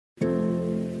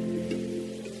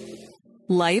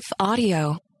Life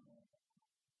Audio.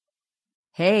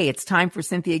 Hey, it's time for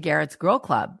Cynthia Garrett's Girl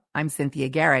Club. I'm Cynthia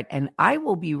Garrett, and I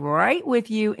will be right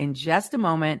with you in just a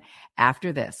moment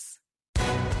after this.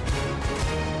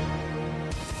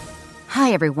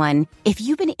 Hi, everyone. If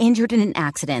you've been injured in an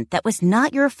accident that was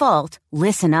not your fault,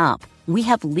 listen up. We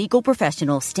have legal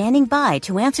professionals standing by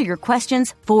to answer your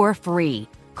questions for free.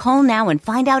 Call now and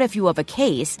find out if you have a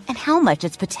case and how much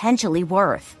it's potentially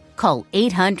worth. Call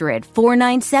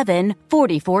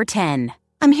 800-497-4410.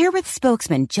 I'm here with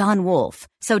spokesman John Wolf.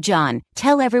 So, John,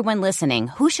 tell everyone listening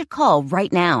who should call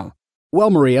right now.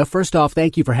 Well, Maria, first off,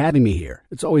 thank you for having me here.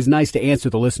 It's always nice to answer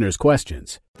the listeners'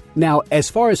 questions. Now, as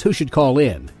far as who should call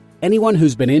in, anyone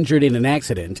who's been injured in an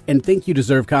accident and think you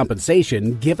deserve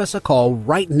compensation, give us a call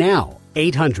right now.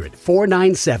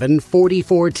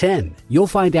 800-497-4410. You'll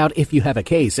find out if you have a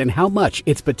case and how much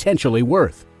it's potentially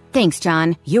worth. Thanks,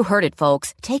 John. You heard it,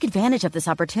 folks. Take advantage of this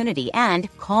opportunity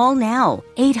and call now.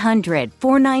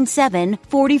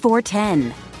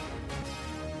 800-497-4410.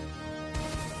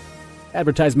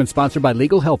 Advertisement sponsored by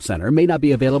Legal Help Center. May not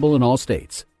be available in all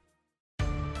states.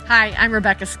 Hi, I'm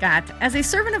Rebecca Scott. As a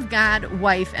servant of God,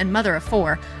 wife, and mother of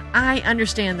four, I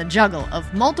understand the juggle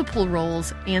of multiple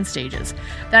roles and stages.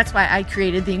 That's why I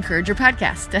created the Encourager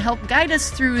podcast to help guide us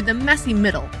through the messy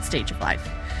middle stage of life.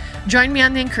 Join me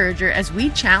on The Encourager as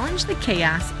we challenge the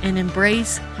chaos and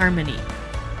embrace harmony.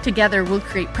 Together, we'll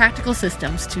create practical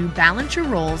systems to balance your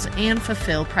roles and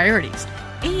fulfill priorities.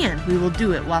 And we will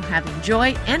do it while having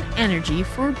joy and energy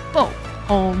for both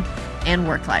home and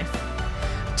work life.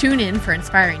 Tune in for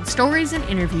inspiring stories and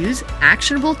interviews,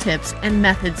 actionable tips, and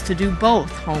methods to do both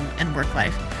home and work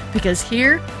life. Because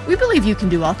here, we believe you can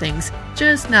do all things,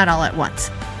 just not all at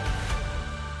once.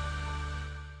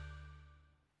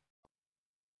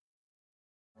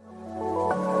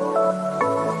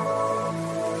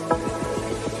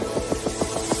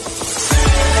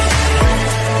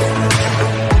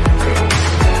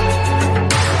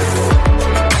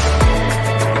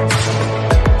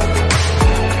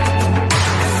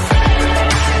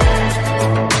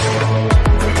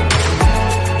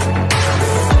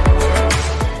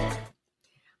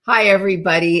 Hi,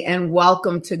 everybody, and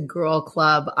welcome to Girl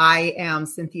Club. I am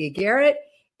Cynthia Garrett,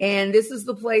 and this is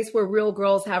the place where real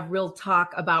girls have real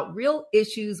talk about real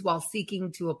issues while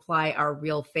seeking to apply our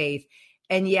real faith.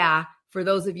 And yeah, for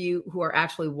those of you who are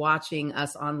actually watching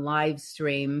us on live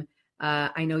stream,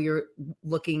 I know you're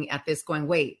looking at this going,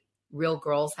 wait, real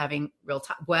girls having real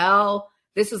talk? Well,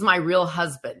 this is my real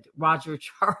husband, Roger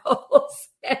Charles.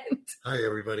 Hi,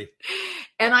 everybody.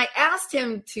 And I asked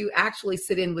him to actually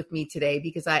sit in with me today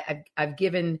because I've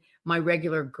given my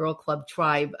regular Girl Club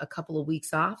tribe a couple of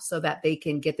weeks off so that they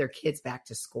can get their kids back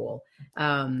to school.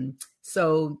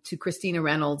 So to Christina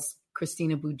Reynolds,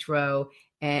 Christina Boudreau,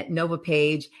 and Nova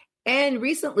Page, and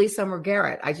recently Summer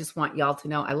Garrett, I just want y'all to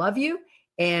know I love you.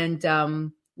 And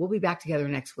we'll be back together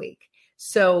next week.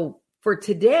 So for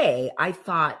today, I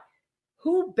thought,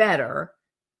 who better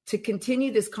to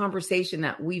continue this conversation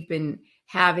that we've been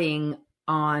having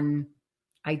on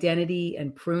identity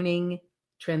and pruning,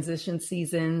 transition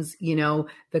seasons, you know,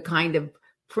 the kind of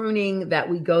pruning that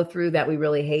we go through that we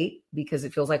really hate because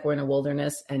it feels like we're in a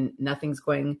wilderness and nothing's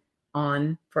going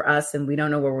on for us and we don't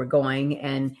know where we're going.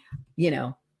 And, you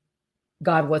know,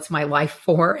 God, what's my life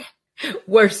for?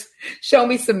 Show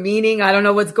me some meaning. I don't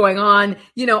know what's going on.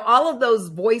 You know, all of those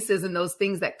voices and those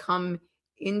things that come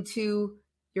into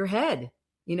your head,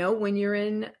 you know, when you're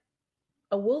in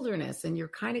a wilderness and you're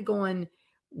kind of going,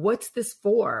 what's this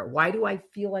for? Why do I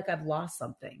feel like I've lost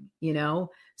something? You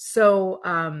know? So,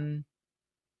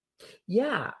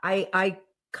 yeah, I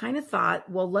kind of thought,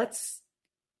 well,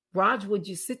 Raj, would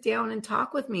you sit down and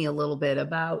talk with me a little bit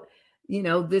about, you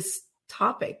know, this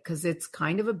topic? Cause it's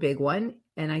kind of a big one.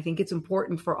 And I think it's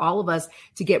important for all of us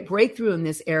to get breakthrough in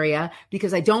this area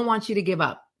because I don't want you to give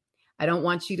up. I don't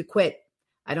want you to quit.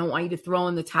 I don't want you to throw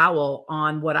in the towel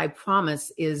on what I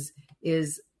promise is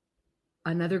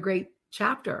another great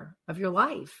chapter of your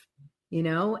life, you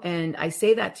know? And I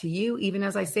say that to you, even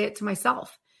as I say it to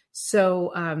myself.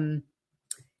 So,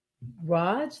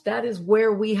 Raj, that is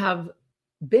where we have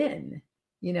been,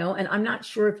 you know, and I'm not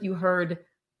sure if you heard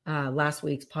last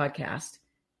week's podcast,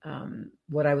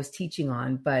 what I was teaching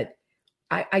on, but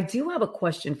I do have a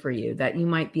question for you that you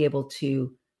might be able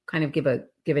to kind of give a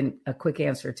quick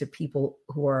answer to people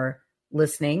who are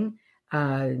listening.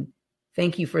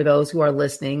 Thank you for those who are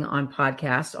listening on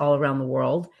podcasts all around the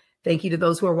world. Thank you to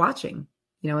those who are watching,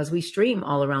 you know, as we stream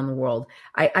all around the world.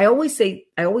 I always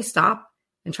stop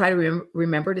and try to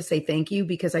remember to say thank you,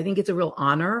 because I think it's a real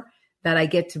honor that I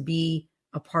get to be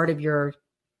a part of your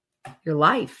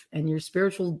life and your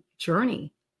spiritual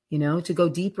journey. to go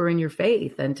deeper in your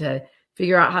faith and to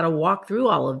figure out how to walk through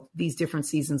all of these different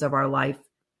seasons of our life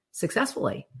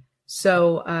successfully.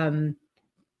 So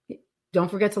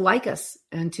don't forget to like us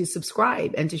and to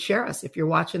subscribe and to share us if you're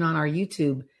watching on our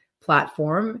YouTube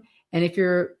platform. And if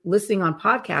you're listening on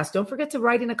podcast, don't forget to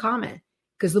write in a comment,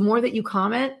 because the more that you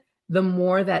comment, the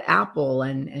more that Apple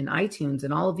and iTunes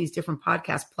and all of these different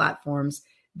podcast platforms,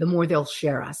 the more they'll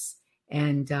share us.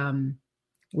 And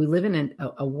we live in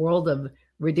a world of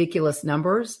ridiculous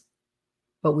numbers,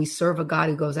 but we serve a God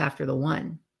who goes after the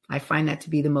one. I find that to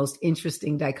be the most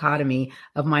interesting dichotomy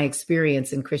of my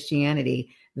experience in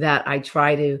Christianity, that I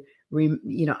try to,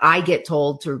 I get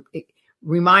told to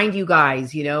remind you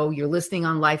guys, you're listening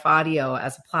on Life Audio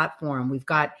as a platform. We've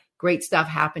got great stuff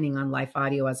happening on Life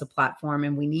Audio as a platform,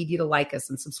 and we need you to like us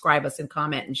and subscribe us and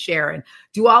comment and share and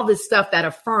do all this stuff that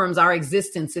affirms our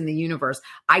existence in the universe.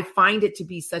 I find it to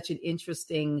be such an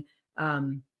interesting,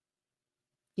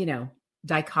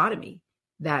 dichotomy,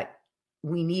 that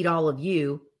we need all of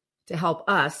you to help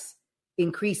us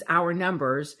increase our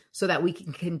numbers so that we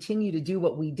can continue to do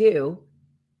what we do.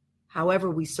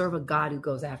 However, we serve a God who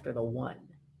goes after the one.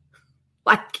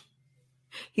 Like,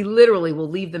 he literally will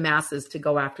leave the masses to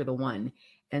go after the one.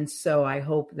 And so I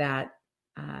hope that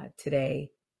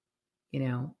today,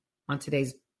 on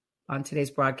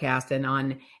today's broadcast and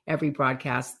on every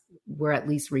broadcast, we're at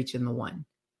least reaching the one,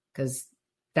 because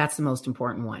that's the most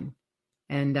important one.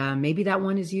 And maybe that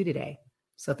one is you today.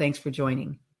 So thanks for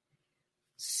joining.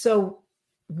 So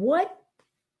what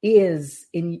is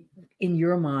in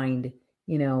your mind,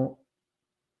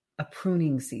 a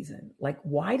pruning season? Like,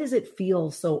 why does it feel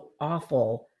so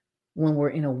awful when we're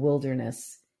in a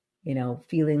wilderness,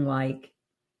 feeling like,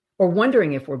 or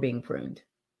wondering if we're being pruned,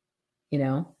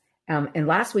 and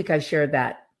last week I shared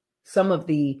that some of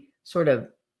the sort of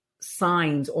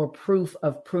signs or proof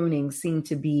of pruning seem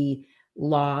to be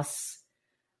loss.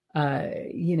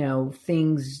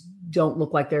 Things don't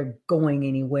look like they're going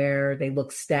anywhere. They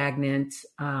look stagnant.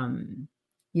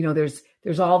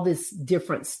 There's all this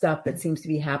different stuff that seems to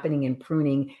be happening in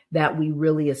pruning that we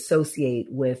really associate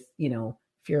with,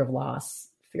 fear of loss,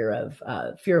 fear of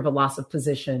a loss of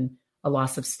position, a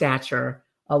loss of stature,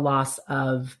 a loss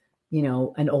of,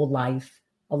 an old life,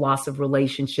 a loss of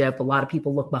relationship. A lot of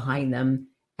people look behind them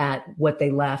at what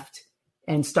they left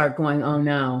and start going, oh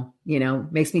no,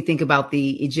 makes me think about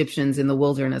the Egyptians in the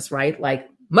wilderness, right? Like,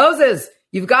 Moses,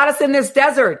 you've got us in this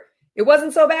desert. It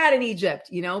wasn't so bad in Egypt,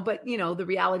 but the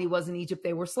reality was in Egypt,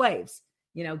 they were slaves,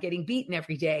 getting beaten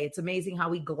every day. It's amazing how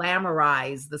we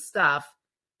glamorize the stuff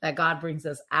that God brings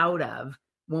us out of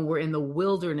when we're in the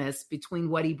wilderness between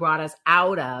what he brought us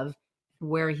out of and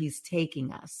where he's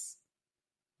taking us.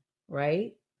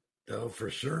 Right? Oh, for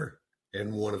sure.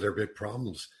 And one of their big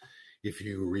problems, if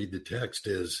you read the text,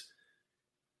 is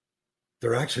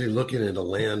they're actually looking at a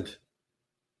land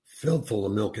filled full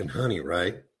of milk and honey,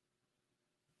 right?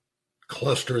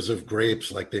 Clusters of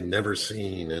grapes like they've never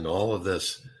seen, and all of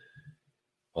this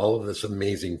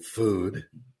amazing food.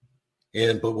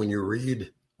 But when you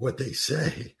read what they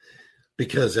say,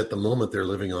 because at the moment they're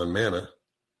living on manna,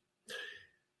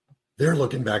 they're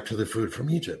looking back to the food from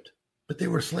Egypt, but they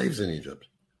were slaves in Egypt.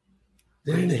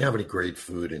 They didn't have any great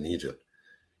food in Egypt.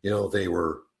 They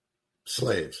were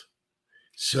slaves.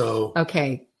 So,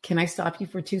 okay. Can I stop you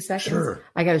for 2 seconds? Sure.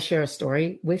 I got to share a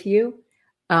story with you.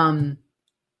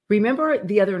 Remember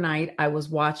the other night I was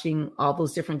watching all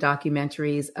those different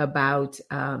documentaries about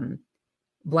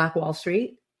Black Wall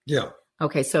Street? Yeah.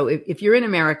 Okay, so if you're in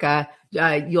America,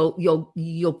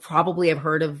 you'll probably have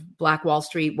heard of Black Wall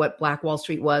Street, what Black Wall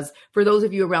Street was. For those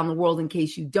of you around the world, in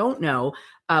case you don't know,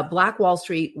 Black Wall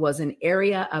Street was an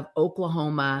area of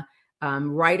Oklahoma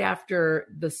right after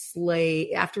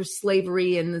after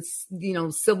slavery and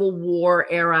the Civil War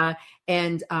era,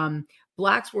 and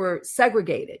blacks were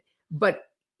segregated. But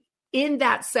in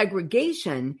that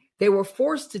segregation, they were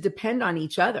forced to depend on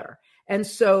each other. And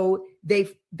so they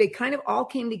kind of all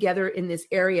came together in this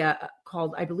area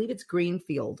called, I believe it's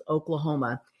Greenfield,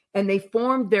 Oklahoma, and they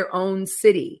formed their own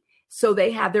city. So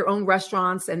they had their own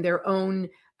restaurants and their own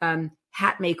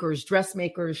hat makers,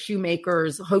 dressmakers,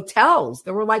 shoemakers, hotels.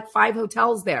 There were like 5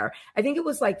 hotels there. I think it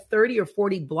was like 30 or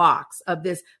 40 blocks of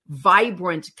this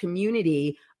vibrant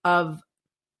community of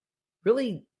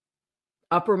really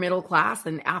upper middle class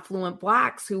and affluent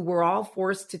blacks who were all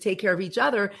forced to take care of each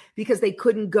other because they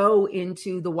couldn't go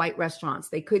into the white restaurants.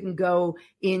 They couldn't go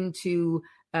into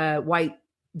white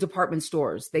department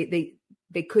stores. They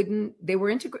couldn't, they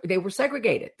were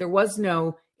segregated. There was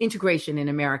no integration in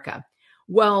America.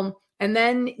 Well, and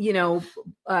then,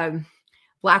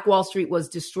 Black Wall Street was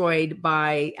destroyed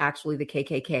by actually the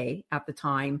KKK at the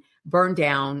time. burned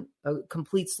down, a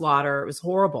complete slaughter. It was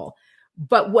horrible.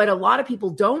 But what a lot of people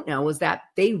don't know is that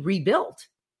they rebuilt.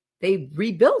 They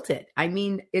rebuilt it. I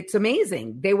mean, it's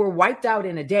amazing. They were wiped out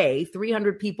in a day,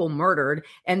 300 people murdered,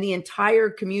 and the entire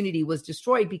community was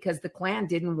destroyed because the Klan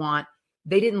didn't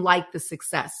like the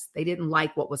success. They didn't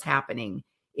like what was happening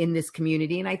in this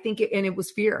community. And I think it was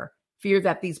fear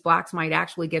that these Blacks might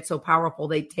actually get so powerful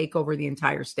they'd take over the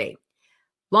entire state.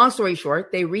 Long story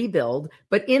short, they rebuild,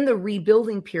 but in the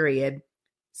rebuilding period,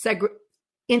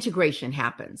 integration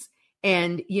happens.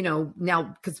 And,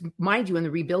 now, because mind you, in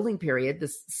the rebuilding period, the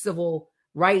civil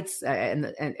rights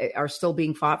and are still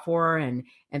being fought for and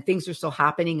things are still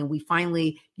happening. And we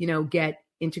finally, get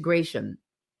integration.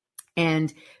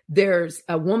 And there's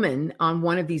a woman on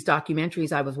one of these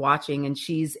documentaries I was watching, and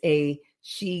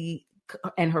she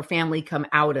and her family come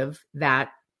out of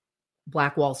that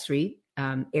Black Wall Street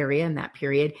area in that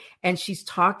period. And she's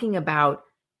talking about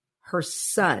her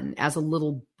son as a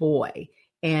little boy.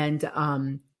 And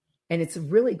it's a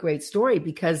really great story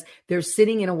because they're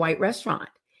sitting in a white restaurant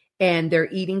and they're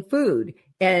eating food.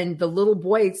 And the little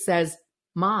boy says,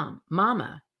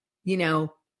 Mama,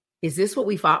 is this what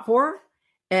we fought for?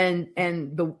 And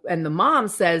the mom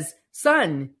says,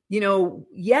 son,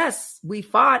 yes, we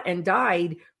fought and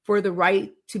died for the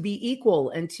right to be equal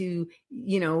and to,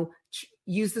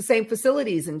 use the same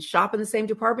facilities and shop in the same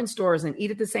department stores and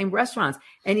eat at the same restaurants.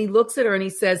 And he looks at her and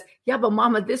he says, yeah, but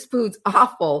Mama, this food's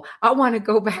awful. I want to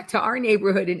go back to our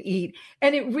neighborhood and eat.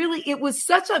 And it was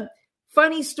such a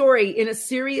funny story in a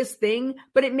serious thing,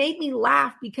 but it made me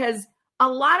laugh because a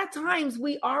lot of times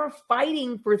we are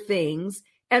fighting for things.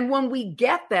 And when we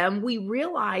get them, we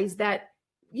realize that,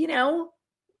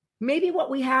 maybe what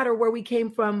we had or where we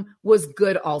came from was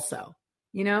good also.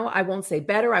 I won't say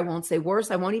better. I won't say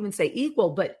worse. I won't even say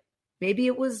equal, but maybe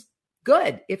it was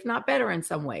good, if not better in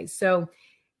some ways. So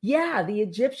yeah, the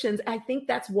Egyptians, I think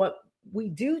that's what we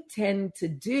do tend to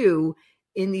do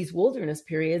in these wilderness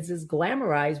periods is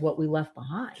glamorize what we left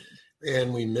behind.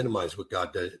 And we minimize what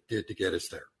God did to get us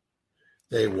there.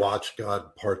 They watched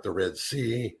God part the Red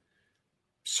Sea,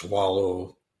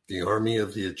 swallow the army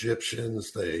of the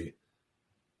Egyptians. They,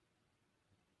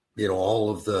 all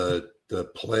of the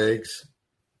plagues.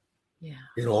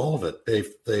 Yeah. All of it.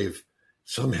 They've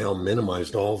somehow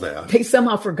minimized all that. They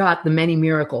somehow forgot the many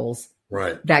miracles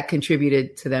right that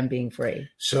contributed to them being free.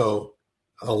 So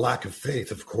a lack of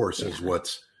faith, of course, is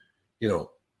what's,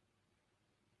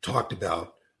 talked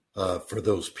about for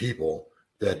those people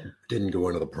that didn't go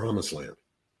into the promised land.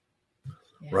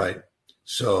 Yeah. Right.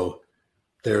 So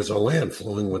there's a land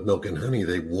flowing with milk and honey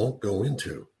they won't go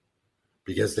into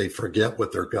because they forget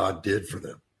what their God did for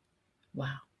them.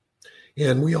 Wow.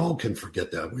 And we all can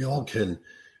forget that. We all can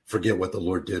forget what the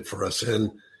Lord did for us.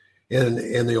 And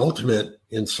the ultimate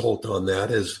insult on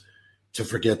that is to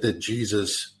forget that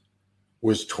Jesus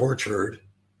was tortured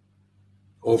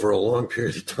over a long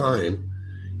period of time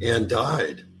and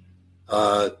died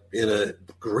in a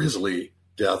grisly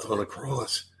death on a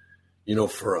cross,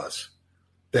 for us,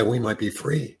 that we might be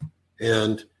free.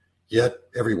 And yet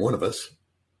every one of us,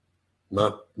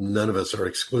 none of us are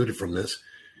excluded from this,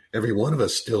 every one of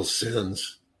us still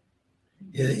sins.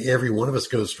 Every one of us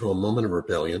goes through a moment of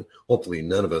rebellion. Hopefully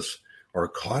none of us are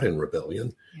caught in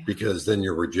rebellion because then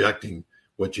you're rejecting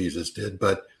what Jesus did.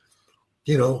 But,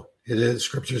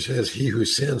 Scripture says he who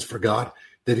sins forgot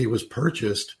that he was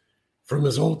purchased from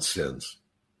his old sins.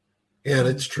 And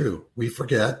it's true. We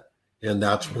forget. And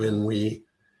that's when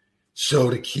so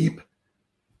to keep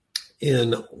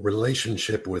in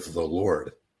relationship with the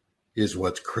Lord is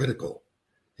what's critical.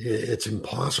 It's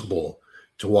impossible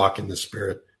to walk in the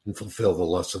Spirit and fulfill the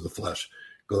lusts of the flesh,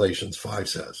 Galatians 5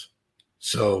 says.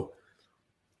 So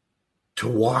to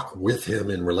walk with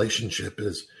him in relationship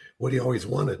is what he always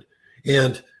wanted.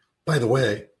 And by the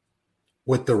way,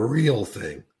 what the real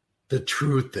thing, the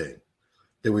true thing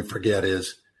that we forget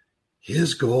is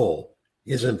his goal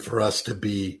isn't for us to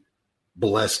be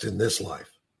blessed in this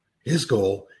life. His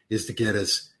goal is to get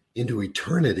us into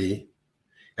eternity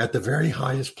at the very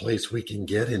highest place we can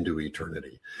get into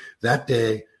eternity. That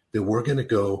day that we're going to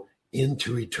go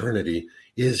into eternity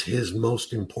is his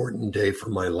most important day for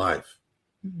my life.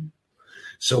 Mm-hmm.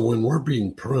 So when we're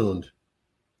being pruned,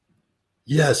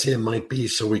 yes, it might be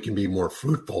so we can be more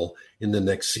fruitful in the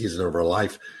next season of our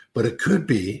life, but it could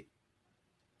be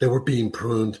that we're being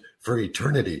pruned for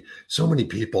eternity. So many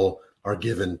people are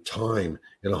given time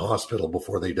in a hospital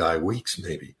before they die, weeks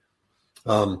maybe,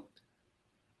 in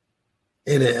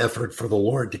an effort for the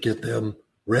Lord to get them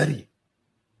ready.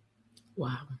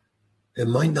 Wow. It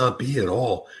might not be at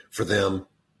all for them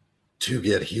to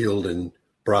get healed and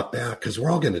brought back because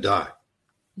we're all going to die.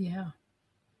 Yeah.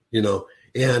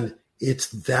 And it's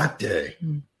that day.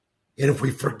 And if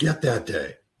we forget that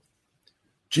day,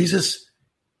 Jesus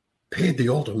paid the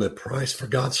ultimate price. For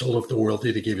God so loved the world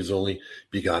that he gave his only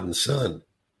begotten son.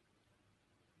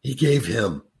 He gave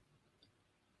him.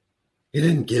 He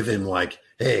didn't give him like,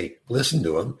 hey, listen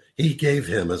to him. He gave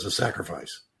him as a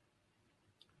sacrifice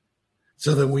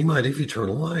so that we might have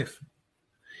eternal life.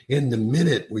 In the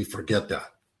minute we forget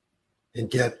that and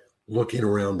get looking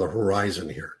around the horizon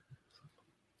here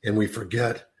and we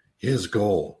forget his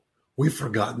goal, we've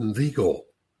forgotten the goal.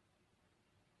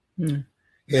 And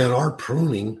our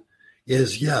pruning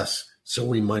is, yes, so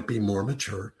we might be more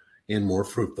mature and more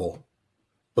fruitful,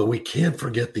 but we can't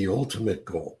forget the ultimate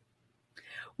goal.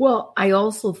 Well, I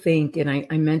also think, and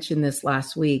I mentioned this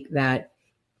last week, that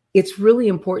it's really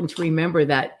important to remember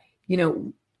that, you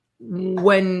know,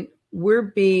 when we're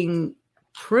being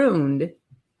pruned,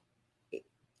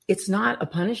 it's not a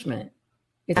punishment.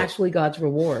 It's actually God's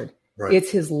reward. Right. It's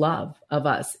his love of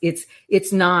us. It's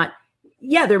not,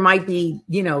 yeah, there might be,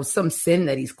 you know, some sin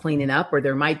that he's cleaning up, or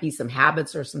there might be some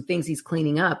habits or some things he's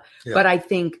cleaning up. Yeah. But I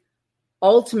think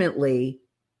ultimately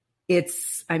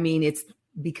it's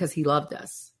because he loved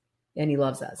us and he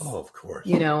loves us. Oh, of course.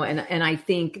 You know, and I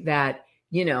think that,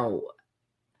 you know,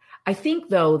 I think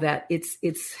though that it's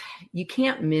you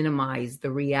can't minimize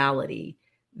the reality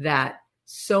that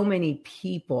so many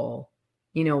people,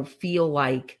 you know, feel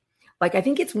like I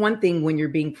think it's one thing when you're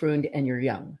being pruned and you're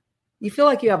young. You feel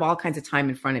like you have all kinds of time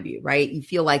in front of you, right? You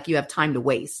feel like you have time to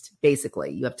waste,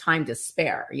 basically. You have time to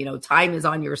spare. You know, time is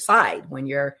on your side when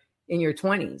you're in your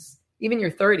 20s, even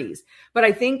your 30s. But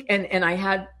I think, and I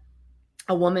had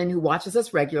a woman who watches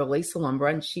us regularly,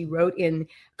 Salumbra, and she wrote in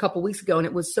a couple weeks ago, and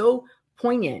it was so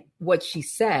poignant what she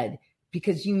said,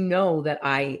 because you know that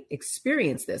I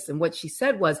experienced this. And what she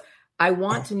said was, I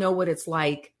want to know what it's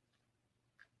like.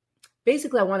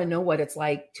 Basically, I want to know what it's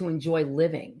like to enjoy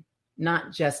living,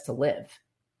 not just to live.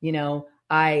 You know,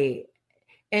 I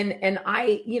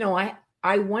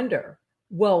wonder,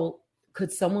 well,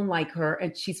 could someone like her,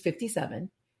 and she's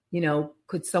 57, you know,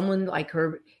 could someone like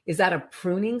her, is that a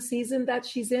pruning season that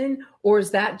she's in? Or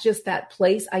is that just that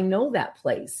place? I know that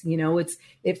place, you know,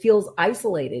 it feels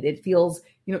isolated. It feels,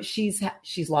 you know, she's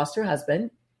lost her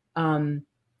husband. I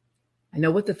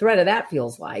know what the threat of that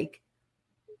feels like,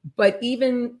 but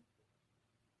even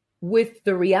with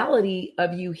the reality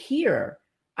of you here,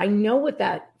 I know what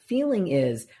that feeling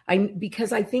is.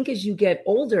 Because I think as you get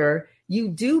older, you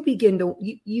do begin to,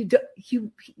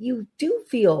 you do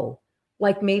feel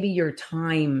like maybe your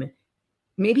time,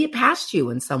 maybe it passed you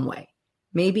in some way.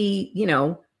 Maybe, you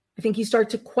know, I think you start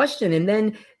to question, and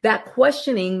then that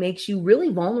questioning makes you really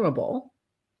vulnerable.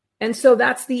 And so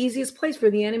that's the easiest place for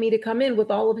the enemy to come in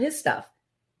with all of his stuff.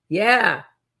 Yeah,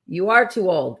 you are too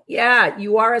old. Yeah,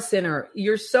 you are a sinner.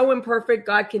 You're so imperfect.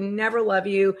 God can never love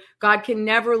you. God can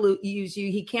never use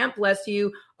you. He can't bless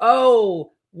you.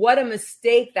 Oh, what a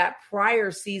mistake that prior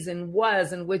season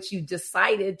was in which you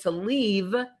decided to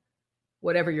leave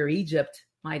whatever your Egypt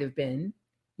might have been,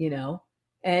 you know,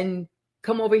 and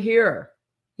come over here.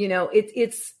 You know,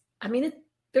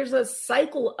 there's a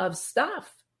cycle of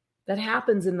stuff that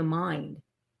happens in the mind.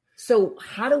 So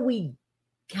how do we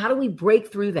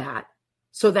break through that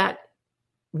so that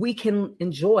we can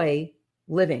enjoy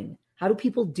living? How do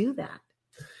people do that?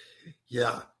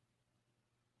 Yeah.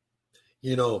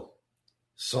 You know,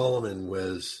 Solomon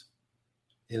was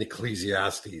in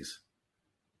Ecclesiastes.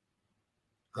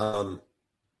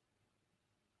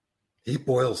 He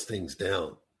boils things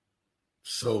down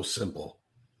so simple.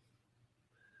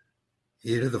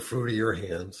 Eat of the fruit of your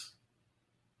hands.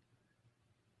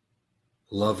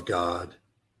 Love God.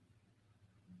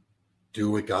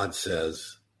 Do what God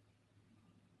says.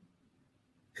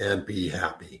 And be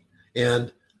happy.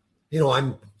 And, you know,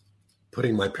 I'm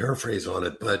putting my paraphrase on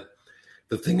it, but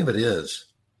the thing of it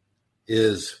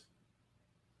is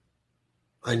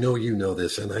I know you know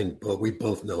this, but we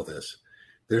both know this.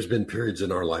 There's been periods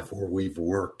in our life where we've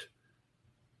worked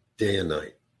day and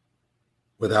night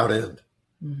without end,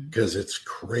 because it's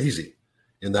crazy.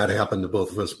 And that happened to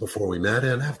both of us before we met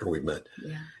and after we met.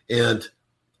 Yeah. And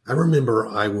I remember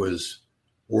I was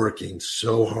working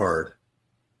so hard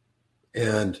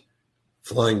and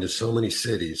flying to so many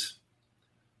cities.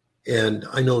 And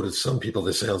I know to some people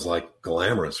this sounds like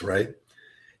glamorous, right?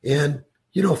 And,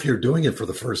 you know, if you're doing it for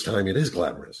the first time, it is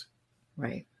glamorous.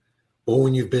 Right. But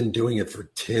when you've been doing it for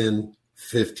 10,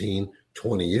 15,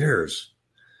 20 years,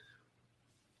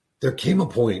 there came a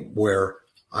point where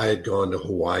I had gone to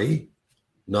Hawaii,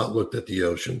 not looked at the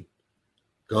ocean,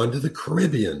 gone to the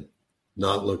Caribbean,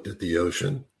 not looked at the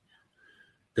ocean,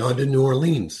 gone to New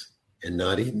Orleans and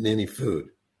not eaten any food.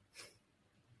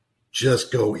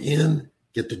 Just go in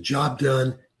get the job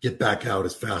done, get back out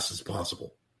as fast as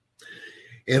possible.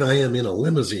 And I am in a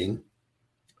limousine,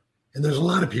 and there's a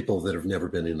lot of people that have never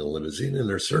been in a limousine, and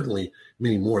there's certainly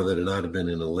many more that have not been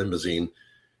in a limousine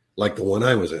like the one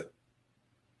I was in.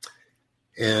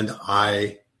 And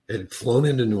I had flown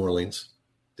into New Orleans.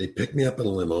 They picked me up in a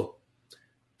limo,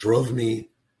 drove me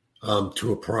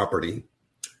to a property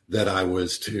that I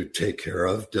was to take care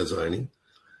of, designing.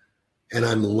 And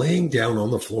I'm laying down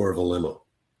on the floor of a limo.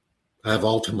 I have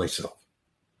all to myself.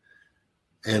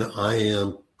 And I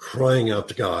am crying out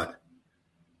to God,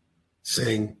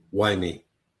 saying, why me?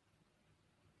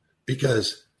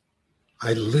 Because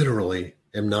I literally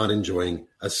am not enjoying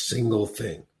a single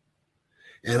thing.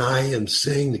 And I am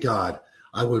saying to God,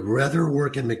 I would rather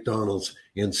work at McDonald's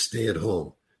and stay at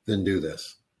home than do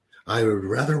this. I would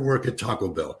rather work at Taco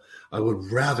Bell. I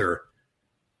would rather.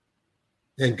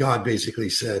 And God basically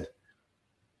said,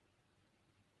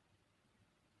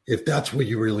 if that's what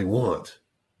you really want,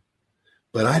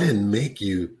 but I didn't make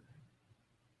you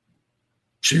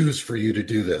choose for you to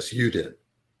do this. You did.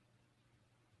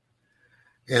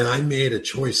 And I made a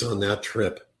choice on that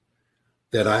trip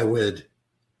that I would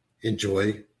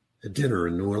enjoy a dinner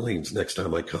in New Orleans next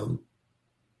time I come.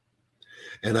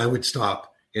 And I would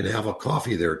stop and have a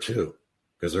coffee there too,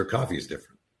 because their coffee is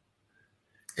different.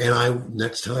 And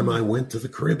next time I went to the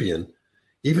Caribbean,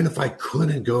 even if I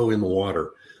couldn't go in the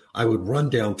water, I would run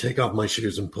down, take off my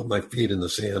shoes and put my feet in the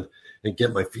sand and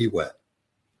get my feet wet.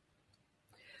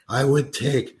 I would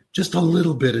take just a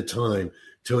little bit of time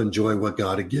to enjoy what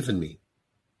God had given me.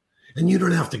 And you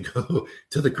don't have to go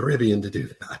to the Caribbean to do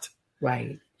that.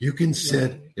 Right. You can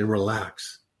sit and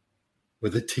relax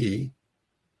with a tea.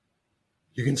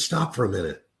 You can stop for a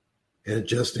minute and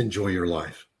just enjoy your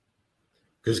life,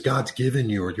 because God's given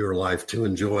you your life to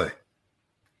enjoy.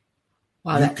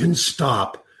 Wow, you can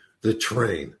stop the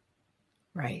train.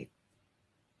 Right.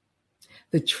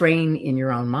 The train in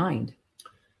your own mind.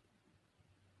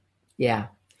 Yeah.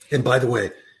 And by the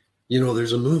way,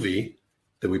 there's a movie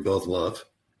that we both love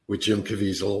with Jim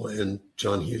Caviezel and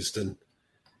John Huston,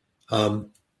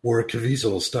 where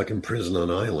Caviezel is stuck in prison on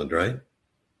an island, right?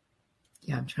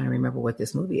 Yeah, I'm trying to remember what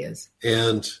this movie is.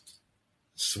 And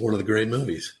it's one of the great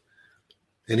movies.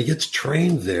 And he gets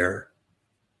trained there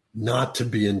not to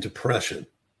be in depression,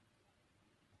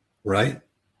 right?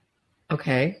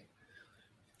 Okay.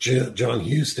 John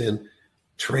Huston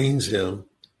trains him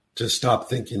to stop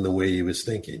thinking the way he was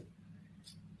thinking.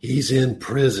 He's in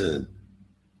prison.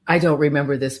 I don't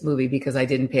remember this movie because I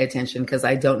didn't pay attention, because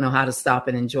I don't know how to stop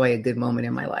and enjoy a good moment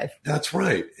in my life. That's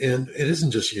right. And it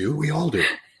isn't just you. We all do.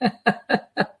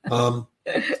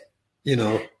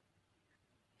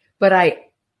 But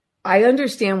I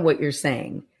understand what you're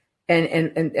saying.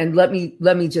 And let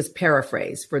me just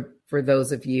paraphrase for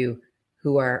those of you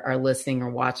who are listening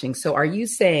or watching. So are you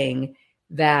saying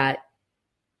that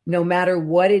no matter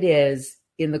what it is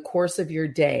in the course of your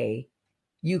day,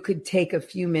 you could take a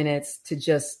few minutes to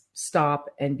just stop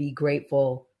and be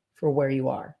grateful for where you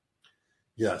are?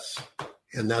 Yes.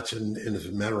 And that's, as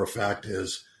a matter of fact,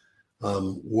 is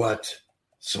what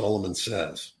Solomon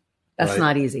says. That's right?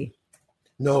 not easy.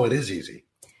 No, it is easy.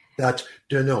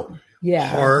 Yeah.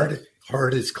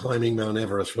 Hard is climbing Mount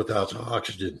Everest without an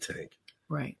oxygen tank.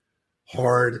 Right.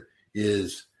 Hard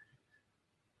is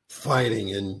fighting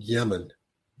in Yemen.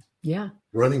 Yeah.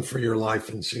 Running for your life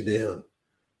in Sudan.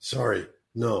 Sorry.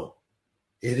 No.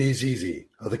 It is easy.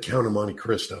 The Count of Monte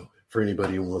Cristo for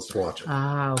anybody who wants to watch it.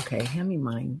 Okay. Hand me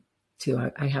mine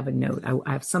too. I have a note.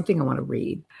 I have something I want to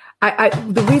read.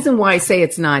 The reason why I say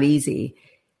it's not easy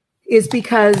is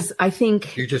because I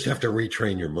think you just have to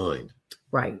retrain your mind.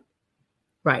 Right.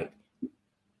 Right.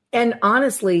 And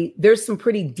honestly, there's some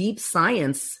pretty deep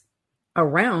science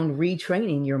around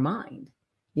retraining your mind.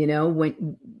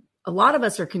 When a lot of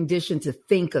us are conditioned to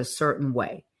think a certain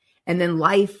way, and then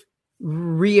life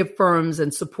reaffirms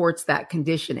and supports that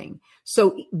conditioning.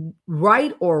 So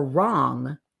right or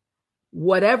wrong,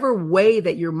 whatever way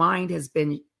that your mind has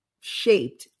been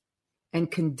shaped and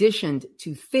conditioned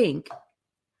to think,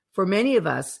 for many of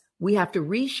us, we have to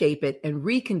reshape it and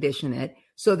recondition it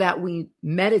so that we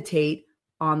meditate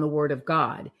on the Word of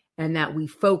God and that we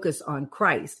focus on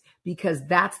Christ, because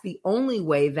that's the only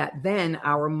way that then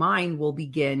our mind will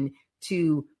begin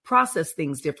to process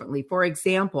things differently. For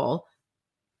example,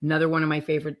 another one of my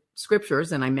favorite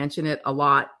scriptures, and I mention it a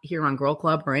lot here on Girl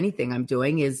Club or anything I'm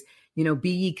doing, is, be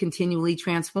ye continually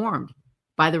transformed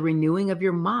by the renewing of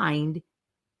your mind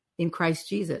in Christ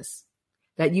Jesus,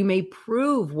 that you may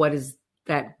prove what is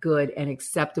that good and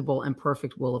acceptable and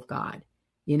perfect will of God.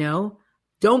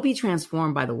 Don't be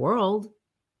transformed by the world,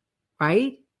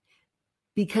 right?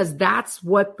 because that's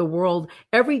what the world,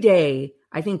 every day,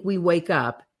 I think we wake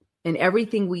up and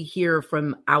everything we hear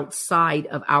from outside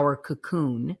of our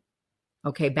cocoon,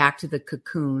 okay, back to the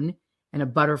cocoon and a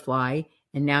butterfly,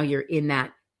 and now you're in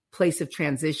that place of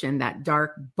transition, that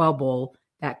dark bubble,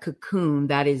 that cocoon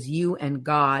that is you and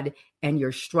God and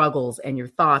your struggles and your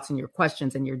thoughts and your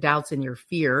questions and your doubts and your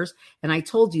fears. And I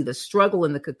told you the struggle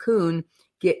in the cocoon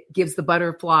gives the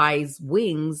butterfly's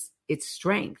wings its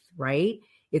strength, right?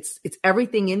 It's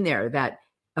everything in there that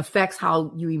affects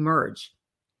how you emerge,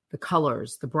 the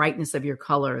colors, the brightness of your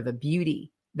color, the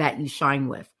beauty that you shine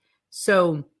with.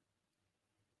 So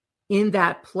in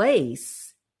that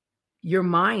place, your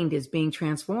mind is being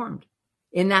transformed.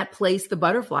 In that place, the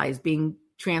butterfly is being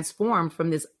transformed from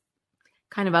this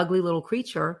kind of ugly little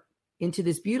creature into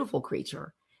this beautiful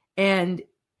creature. And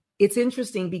it's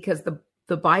interesting because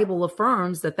the Bible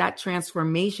affirms that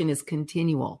transformation is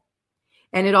continual.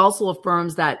 And it also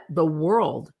affirms that the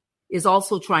world is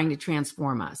also trying to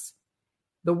transform us.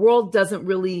 The world doesn't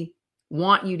really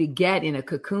want you to get in a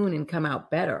cocoon and come out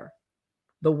better.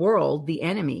 The world, the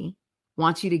enemy,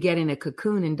 wants you to get in a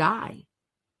cocoon and die.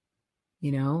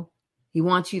 You know, he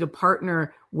wants you to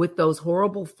partner with those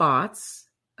horrible thoughts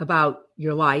about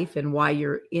your life and why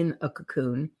you're in a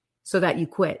cocoon so that you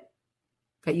quit,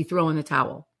 that you throw in the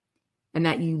towel, and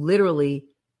that you literally,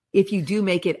 if you do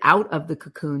make it out of the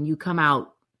cocoon, you come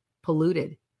out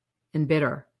polluted and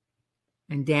bitter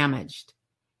and damaged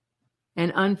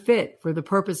and unfit for the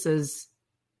purposes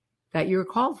that you're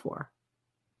called for.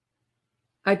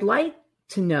 I'd like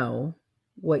to know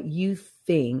what you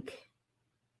think,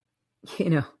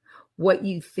 what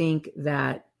you think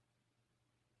that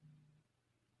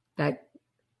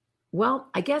well,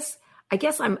 I guess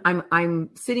I'm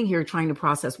sitting here trying to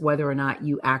process whether or not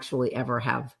you actually ever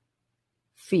have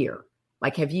fear.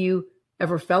 Like, have you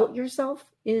ever felt yourself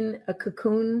in a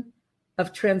cocoon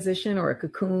of transition or a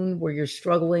cocoon where you're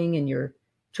struggling and you're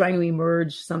trying to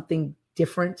emerge something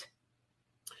different?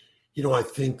 I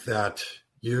think that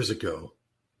years ago,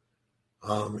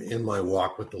 in my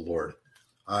walk with the Lord,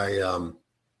 and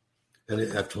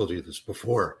I've told you this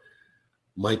before,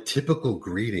 my typical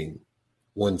greeting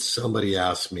when somebody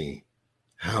asked me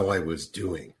how I was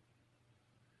doing.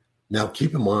 Now,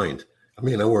 keep in mind,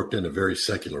 I worked in a very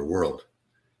secular world.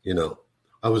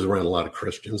 I was around a lot of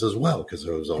Christians as well because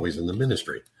I was always in the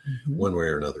ministry, one way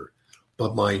or another.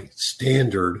 But my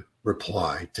standard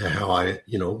reply to how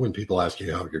when people ask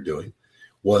you how you're doing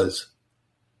was,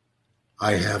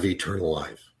 I have eternal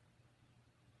life.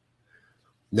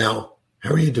 Now,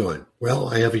 how are you doing? Well,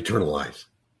 I have eternal life.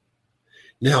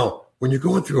 Now, when you're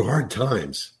going through hard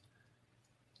times,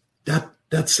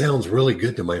 that sounds really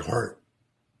good to my heart.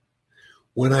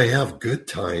 When I have good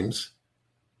times,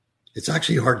 it's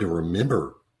actually hard to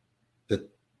remember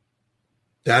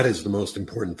that is the most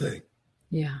important thing.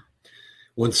 Yeah.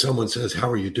 When someone says, how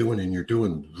are you doing? And you're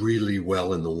doing really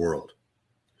well in the world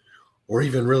or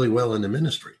even really well in the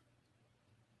ministry.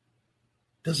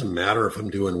 It doesn't matter if I'm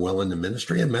doing well in the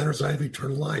ministry. It matters I have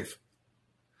eternal life.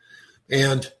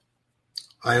 And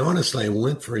I honestly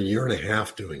went for 1.5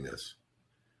 years doing this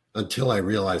until I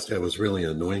realized I was really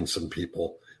annoying some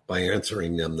people by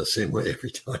answering them the same way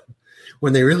every time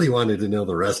when they really wanted to know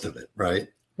the rest of it, right?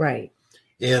 Right.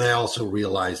 And I also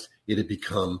realized it had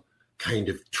become kind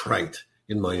of trite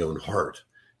in my own heart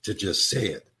to just say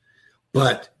it.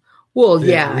 But it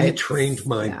retrained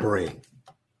my brain.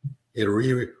 It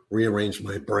rearranged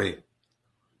my brain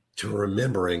to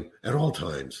remembering at all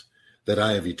times that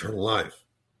I have eternal life.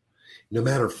 No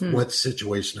matter what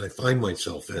situation I find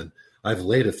myself in, I've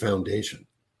laid a foundation.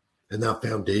 And that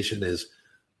foundation is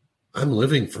I'm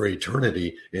living for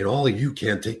eternity, and all of you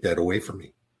can't take that away from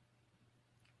me.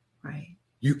 Right.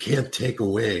 You can't take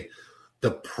away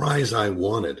the prize I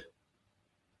wanted.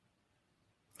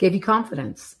 Gave you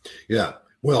confidence. Yeah.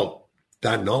 Well,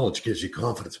 that knowledge gives you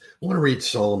confidence. I want to read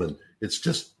Solomon. It's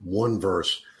just one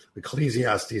verse,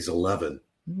 Ecclesiastes 11.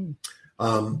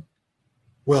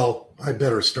 Well, I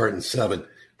better start in 7.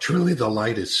 Truly the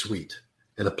light is sweet,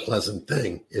 and a pleasant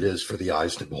thing it is for the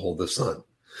eyes to behold the sun.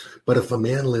 But if a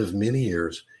man live many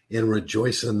years and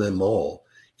rejoice in them all,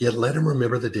 yet let him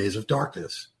remember the days of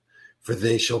darkness, for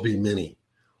they shall be many.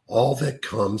 All that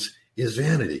comes is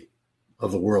vanity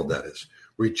of the world, that is.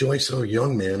 Rejoice, O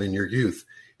young man, in your youth,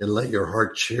 and let your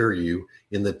heart cheer you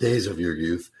in the days of your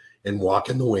youth, and walk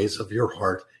in the ways of your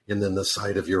heart and in the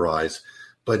sight of your eyes.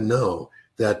 But know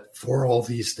that for all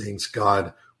these things,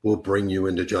 God will bring you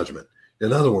into judgment.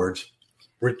 In other words,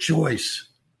 rejoice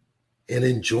and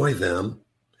enjoy them,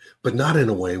 but not in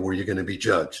a way where you're going to be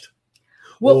judged.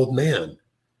 Well, old man,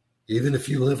 even if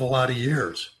you live a lot of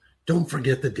years, don't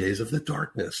forget the days of the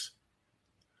darkness.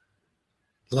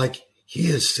 Like he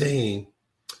is saying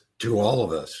to all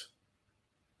of us,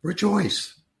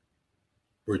 rejoice.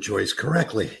 Rejoice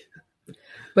correctly.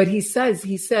 But he says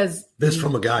this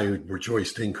from a guy who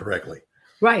rejoiced incorrectly.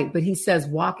 Right. But he says,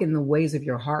 walk in the ways of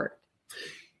your heart.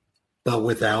 But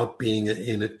without being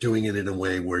in it, doing it in a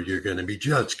way where you're going to be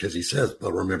judged. Because he says,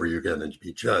 but remember, you're going to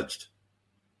be judged.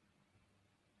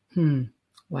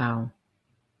 Wow.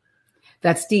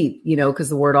 That's deep, because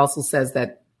the word also says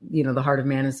that, the heart of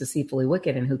man is deceitfully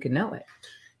wicked, and who can know it?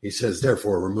 He says,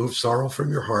 therefore, remove sorrow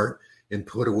from your heart and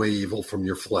put away evil from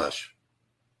your flesh.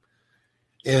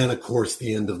 And, of course,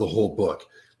 the end of the whole book.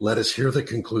 Let us hear the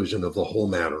conclusion of the whole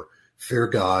matter. Fear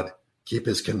God, keep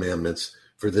his commandments,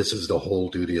 for this is the whole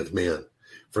duty of man.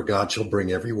 For God shall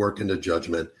bring every work into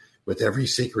judgment with every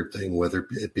secret thing, whether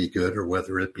it be good or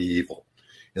whether it be evil.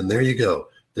 And there you go.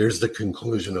 There's the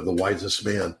conclusion of the wisest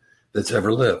man that's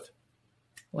ever lived.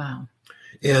 Wow.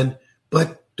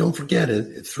 But don't forget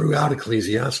it, throughout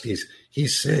Ecclesiastes,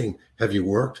 he's saying, have you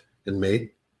worked and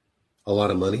made a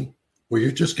lot of money? Well,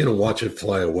 you're just going to watch it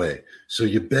fly away. So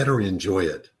you better enjoy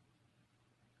it.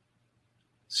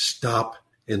 Stop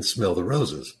and smell the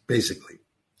roses, basically.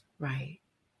 Right.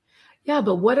 Yeah,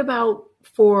 but what about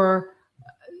for,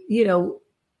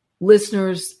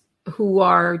 listeners who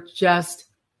are just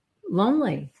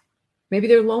lonely? Maybe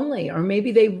they're lonely, or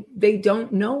maybe they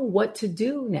don't know what to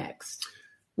do next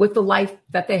with the life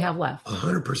that they have left.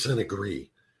 100%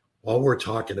 agree. All we're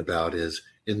talking about is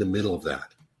in the middle of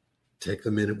that. Take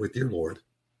the minute with your Lord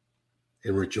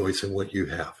and rejoice in what you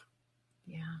have.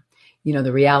 Yeah.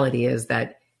 The reality is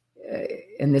that,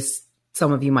 and this,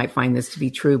 some of you might find this to be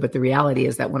true, but the reality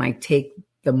is that when I take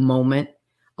the moment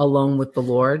alone with the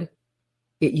Lord,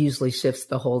 it usually shifts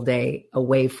the whole day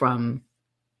away from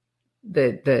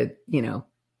the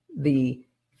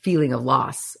feeling of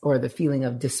loss or the feeling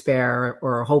of despair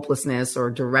or hopelessness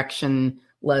or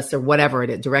directionless or whatever it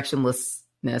is,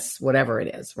 directionlessness, whatever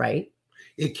it is, right?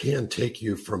 It can take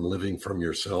you from living from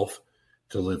yourself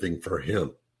to living for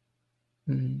him.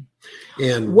 Mm-hmm.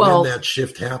 And when that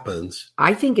shift happens,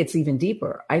 I think it's even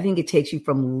deeper. I think it takes you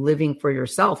from living for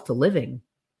yourself to living,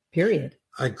 period.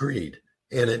 Agreed.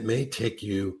 And it may take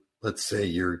you, let's say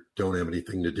you don't have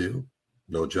anything to do,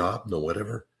 no job, no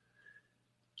whatever.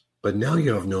 But now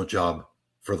you have no job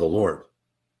for the Lord.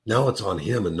 Now it's on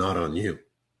him and not on you.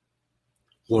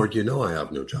 Lord, I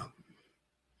have no job.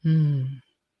 I'm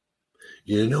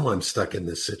stuck in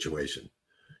this situation.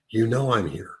 I'm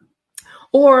here.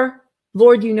 Or,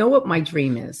 Lord, what my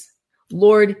dream is.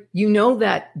 Lord,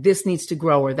 that this needs to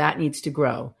grow or that needs to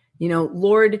grow.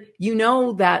 Lord,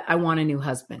 that I want a new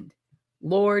husband.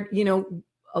 Lord,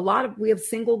 we have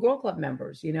single girl club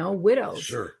members, widows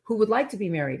sure, who would like to be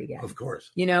married again. Of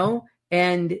course.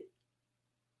 And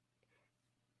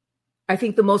I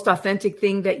think the most authentic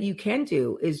thing that you can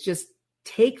do is just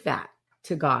take that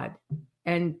to God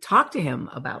and talk to him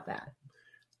about that.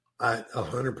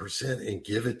 100% and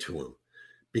give it to him.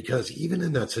 Because even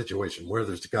in that situation where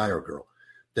there's a guy or girl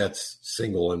that's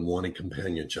single and wanting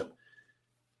companionship,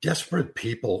 desperate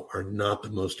people are not the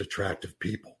most attractive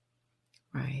people.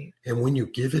 Right. And when you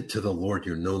give it to the Lord,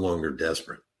 you're no longer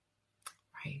desperate.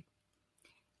 Right.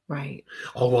 Right.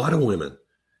 A lot of women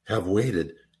have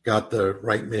waited, got the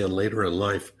right man later in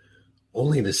life,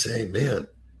 only to say, man,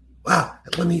 wow,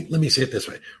 let me say it this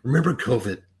way. Remember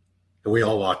COVID and we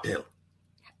all locked down.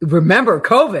 Remember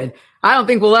COVID? I don't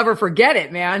think we'll ever forget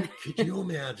it, man. Could you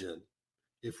imagine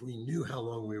if we knew how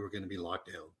long we were going to be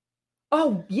locked down?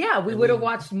 Oh, yeah. We would have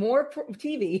watched more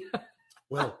TV.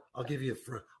 Well,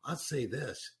 I'll say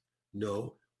this.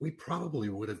 No, we probably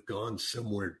would have gone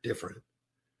somewhere different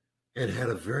and had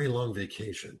a very long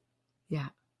vacation. Yeah.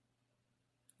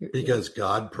 Because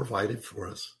God provided for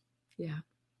us. Yeah.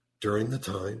 During the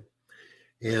time.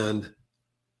 And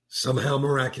somehow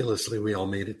miraculously, we all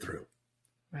made it through.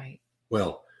 Right.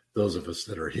 Well, those of us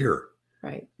that are here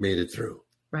right, made it through.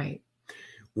 Right.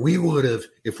 We would have,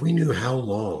 if we knew how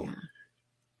long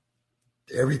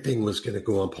everything was going to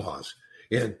go on pause.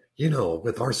 And,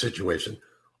 with our situation,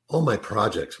 all my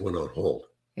projects went on hold.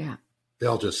 Yeah. They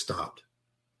all just stopped.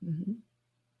 Mm-hmm.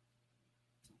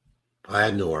 I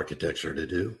had no architecture to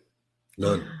do.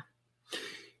 None. Yeah.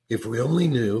 If we only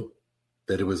knew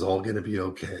that it was all going to be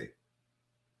okay.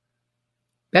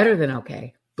 Better than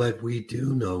okay. But we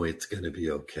do know it's going to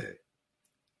be okay.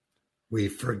 We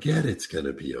forget it's going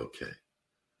to be okay.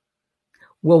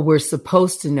 Well, we're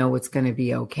supposed to know it's going to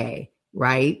be okay,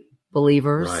 right?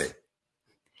 Believers? Right.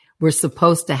 We're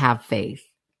supposed to have faith,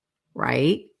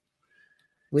 right?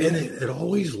 And it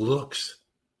always looks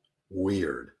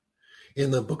weird.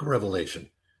 In the book of Revelation,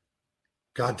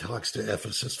 God talks to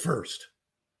Ephesus first.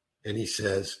 And he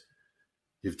says,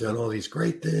 You've done all these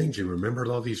great things. You remembered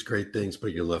all these great things,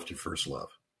 but you left your first love.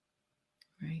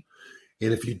 Right.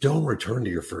 And if you don't return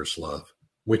to your first love,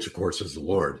 which of course is the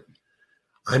Lord,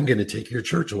 I'm going to take your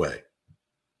church away.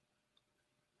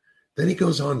 Then he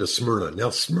goes on to Smyrna. Now,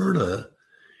 Smyrna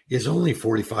is only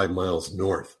 45 miles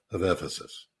north of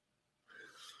Ephesus.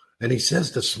 And he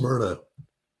says to Smyrna,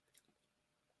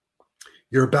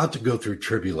 you're about to go through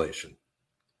tribulation.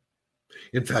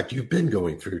 In fact, you've been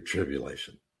going through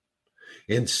tribulation.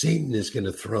 And Satan is going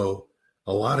to throw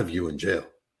a lot of you in jail.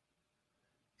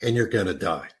 And you're going to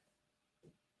die.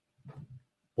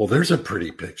 Well, there's a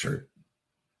pretty picture.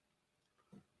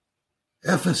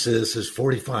 Ephesus is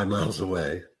 45 miles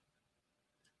away.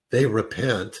 They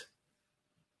repent.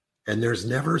 And there's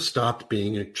never stopped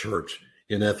being a church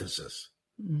in Ephesus.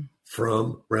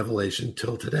 From Revelation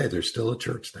till today. There's still a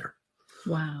church there.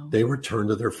 Wow. They returned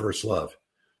to their first love.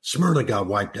 Smyrna got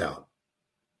wiped out.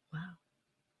 Wow.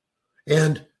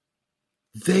 And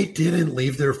they didn't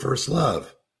leave their first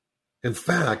love. In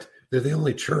fact, they're the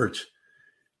only church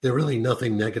that really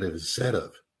nothing negative is said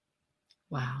of.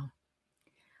 Wow.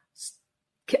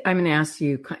 I'm going to ask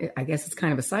you, I guess it's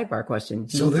kind of a sidebar question.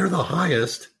 So they're the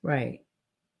highest. Right.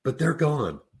 But they're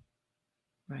gone.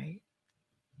 Right.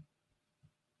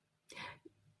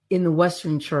 In the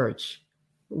Western church,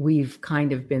 we've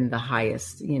kind of been the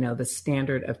highest, the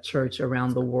standard of church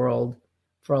around the world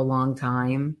for a long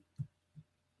time.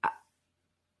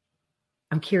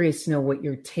 I'm curious to know what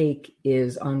your take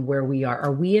is on where we are.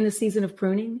 Are we in a season of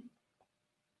pruning?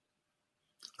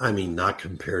 I mean, not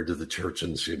compared to the church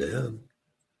in Sudan.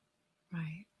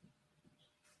 Right.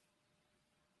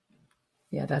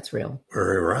 Yeah, that's real.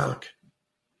 Or Iraq.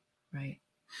 Right.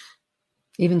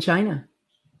 Even China.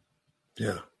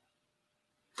 Yeah.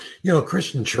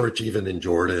 Christian church, even in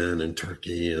Jordan and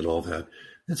Turkey and all that,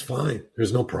 it's fine.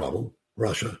 There's no problem.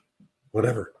 Russia,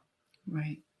 whatever.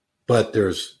 Right. But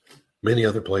there's many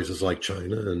other places like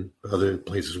China and other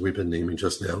places we've been naming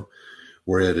just now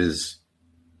where it is,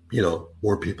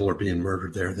 more people are being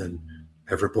murdered there than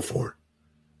ever before.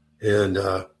 And,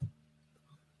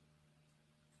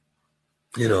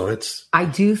 it's... I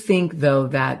do think, though,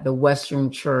 that the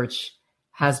Western church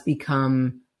has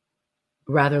become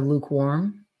rather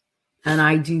lukewarm. And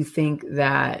I do think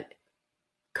that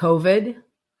COVID,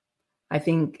 I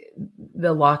think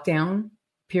the lockdown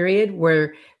period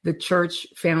where the church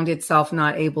found itself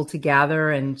not able to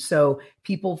gather. And so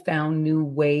people found new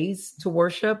ways to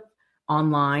worship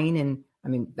online. And I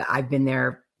mean, I've been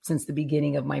there since the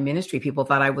beginning of my ministry. People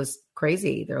thought I was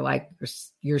crazy. They're like,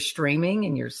 you're streaming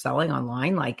and you're selling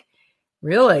online. Like,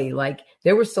 really? Like,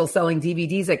 they were still selling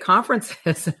DVDs at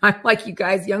conferences. And I'm like, you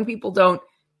guys, young people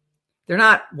they're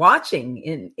not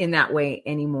watching in that way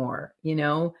anymore,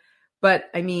 But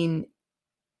I mean,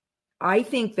 I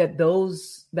think that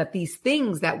these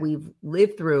things that we've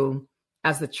lived through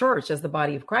as the church, as the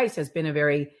body of Christ, has been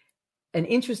an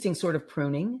interesting sort of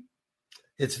pruning.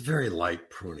 It's very light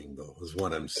pruning, though, is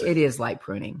what I'm saying. It is light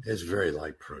pruning. It's very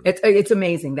light pruning. It's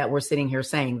amazing that we're sitting here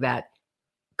saying that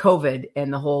COVID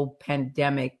and the whole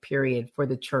pandemic period for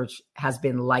the church has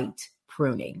been light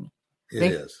pruning. It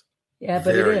is. Yeah,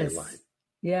 but very it is. Light.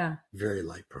 Yeah. Very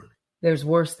light pruning. There's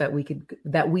worse that we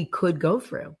could go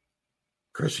through.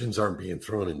 Christians aren't being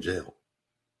thrown in jail.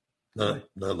 Not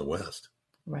in the West.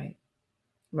 Right.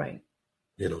 Right.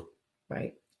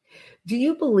 Right. Do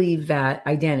you believe that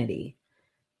identity,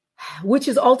 which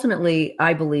is ultimately,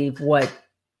 I believe, what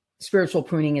spiritual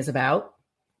pruning is about,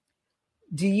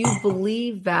 do you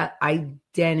believe that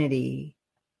identity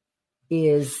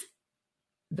is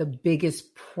the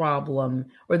biggest problem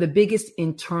or the biggest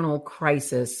internal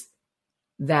crisis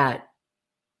that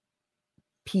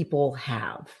people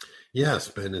have? Yes,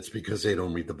 Ben, it's because they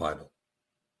don't read the Bible.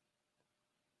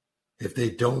 If they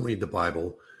don't read the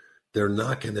Bible, they're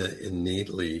not going to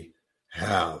innately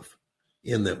have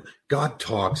in them. God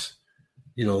talks,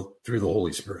 through the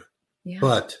Holy Spirit. Yeah.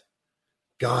 But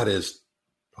God has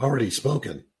already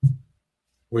spoken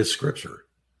with Scripture.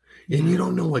 And you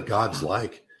don't know what God's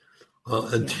like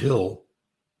until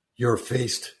you're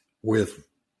faced with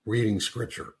reading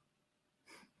Scripture.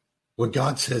 When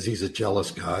God says he's a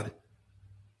jealous God,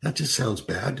 that just sounds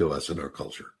bad to us in our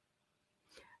culture.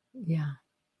 Yeah.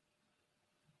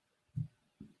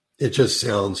 It just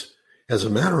sounds, as a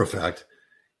matter of fact,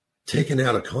 taken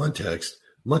out of context,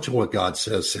 much of what God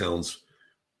says sounds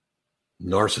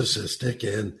narcissistic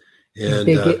and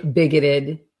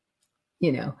bigoted.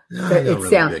 It really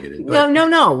sounds bigoted.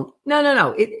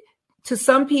 No. To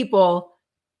some people,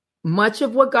 much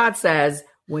of what God says,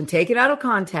 when taken out of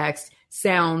context,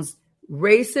 sounds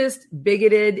racist,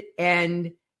 bigoted,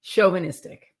 and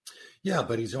chauvinistic. Yeah,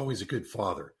 but he's always a good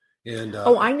father. And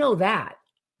I know that.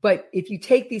 But if you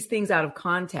take these things out of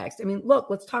context, I mean, look,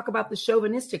 let's talk about the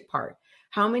chauvinistic part.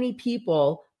 How many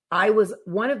people, I was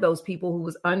one of those people who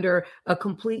was under a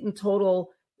complete and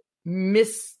total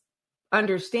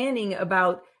misunderstanding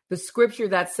about the scripture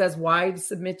that says, wives,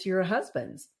 submit to your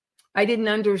husbands. I didn't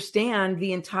understand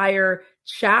the entire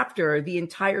chapter, the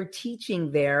entire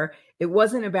teaching there. It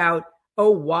wasn't about,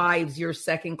 oh, wives, you're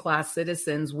second-class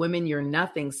citizens. Women, you're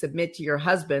nothing. Submit to your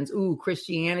husbands. Ooh,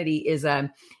 Christianity is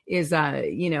a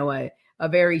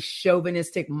very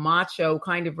chauvinistic, macho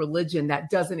kind of religion that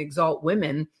doesn't exalt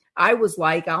women. I was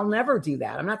like, I'll never do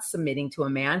that. I'm not submitting to a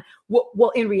man.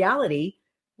 Well, in reality,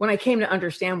 when I came to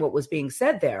understand what was being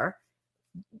said there,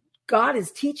 God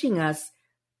is teaching us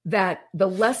that the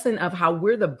lesson of how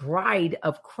we're the bride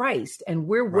of Christ and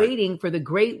we're waiting for the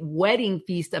great wedding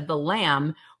feast of the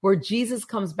Lamb, where Jesus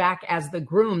comes back as the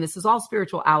groom. This is all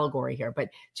spiritual allegory here, but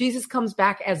Jesus comes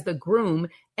back as the groom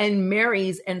and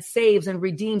marries and saves and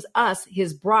redeems us,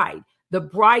 his bride. The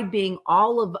bride being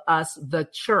all of us, the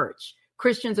church,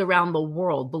 Christians around the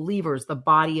world, believers, the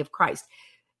body of Christ.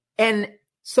 And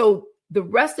so the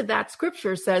rest of that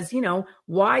scripture says,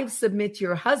 wives, submit to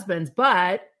your husbands,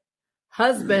 but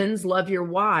husbands, love your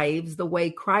wives the way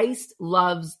Christ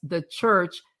loves the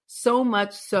church, so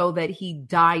much so that he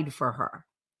died for her.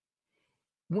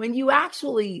 When you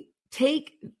actually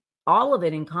take all of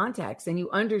it in context and you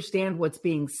understand what's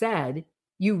being said,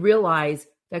 you realize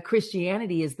that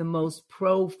Christianity is the most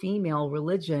pro-female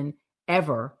religion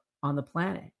ever on the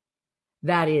planet,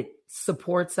 that it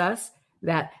supports us,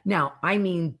 now, I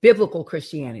mean biblical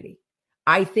Christianity.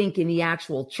 I think in the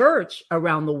actual church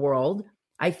around the world,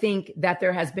 I think that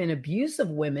there has been abuse of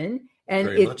women, and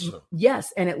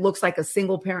yes, and it looks like a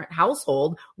single parent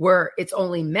household where it's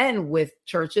only men with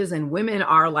churches and women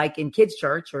are like in kids'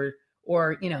 church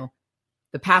or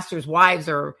the pastor's wives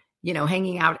are,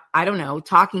 hanging out, I don't know,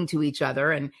 talking to each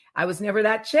other. And I was never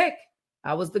that chick.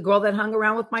 I was the girl that hung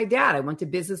around with my dad. I went to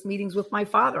business meetings with my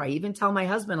father. I even tell my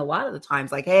husband a lot of the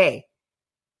times, like, hey,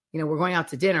 we're going out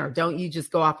to dinner. Don't you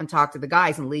just go off and talk to the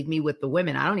guys and leave me with the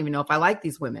women. I don't even know if I like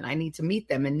these women. I need to meet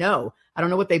them and know. I don't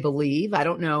know what they believe. I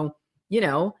don't know,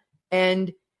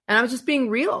 and I was just being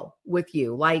real with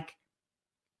you. Like,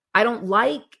 I don't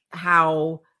like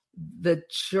how the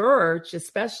church,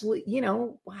 especially,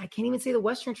 I can't even say the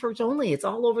Western church only. It's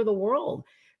all over the world.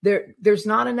 There's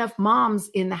not enough moms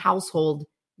in the household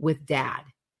with dad,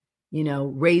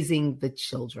 raising the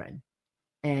children.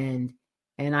 And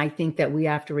I think that we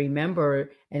have to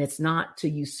remember, and it's not to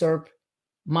usurp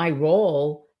my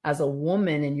role as a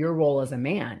woman and your role as a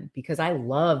man, because I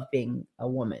love being a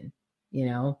woman,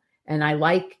 and I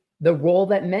like the role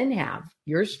that men have.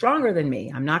 You're stronger than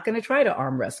me. I'm not going to try to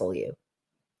arm wrestle you,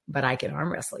 but I can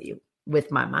arm wrestle you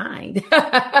with my mind.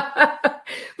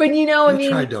 But you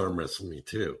tried to arm wrestle me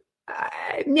too.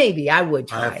 Maybe I would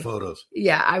try. I have photos.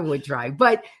 Yeah, I would try.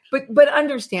 But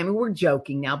understand, we're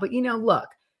joking now, but look,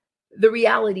 the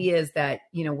reality is that,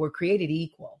 we're created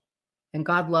equal and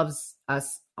God loves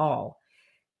us all.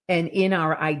 And in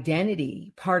our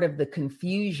identity, part of the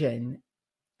confusion,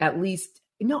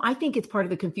 I think it's part of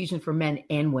the confusion for men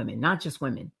and women, not just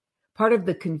women. Part of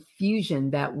the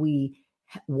confusion that we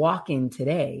walk in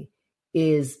today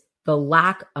is the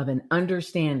lack of an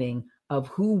understanding of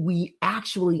who we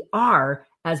actually are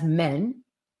as men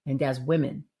and as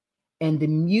women, and the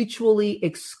mutually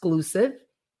exclusive,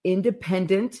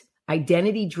 independent,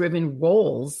 identity-driven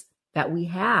roles that we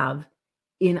have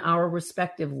in our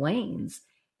respective lanes.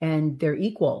 And they're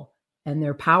equal and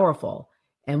they're powerful.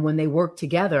 And when they work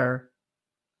together,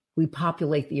 we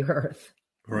populate the earth.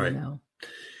 Right.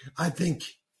 I think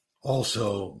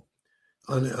also,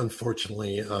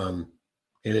 unfortunately, and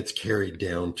it's carried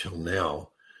down till now,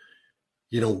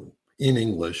 in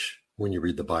English, when you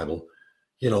read the Bible,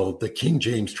 the King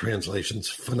James translation's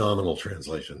phenomenal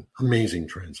translation, amazing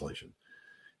translation.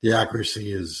 The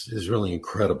accuracy is really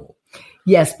incredible.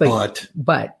 Yes, but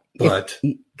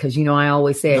because I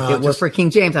always say if it were for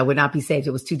King James, I would not be saved.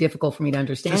 It was too difficult for me to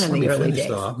understand in the early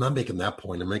days. I'm not making that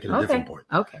point. I'm making a different point.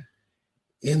 Okay.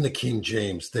 In the King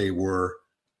James, they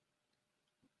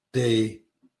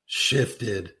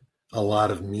shifted a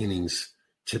lot of meanings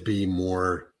to be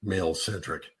more male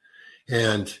centric.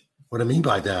 And what I mean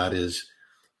by that is,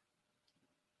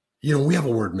 we have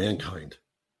a word mankind.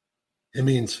 It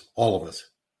means all of us.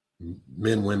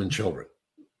 Men, women, children.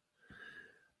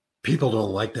 People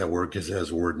don't like that word because it has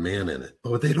the word man in it.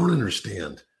 But what they don't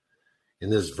understand,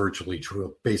 and this is virtually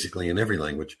true basically in every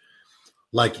language,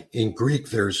 like in Greek,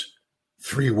 there's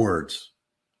 3 words.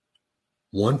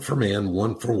 One for man,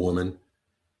 one for woman,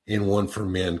 and one for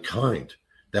mankind.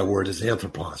 That word is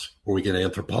anthropos, where we get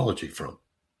anthropology from.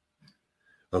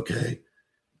 Okay.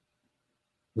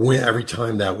 Every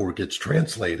time that word gets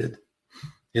translated,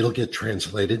 it'll get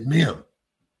translated man,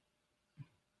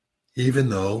 even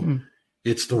though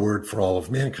it's the word for all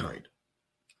of mankind.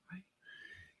 Right.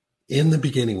 In the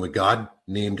beginning, when God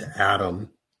named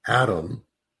Adam,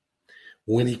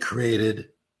 when he created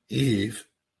Eve,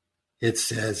 it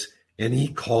says, and he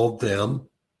called them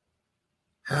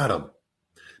Adam,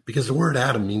 because the word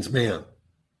Adam means man.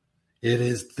 It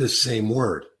is the same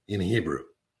word in Hebrew.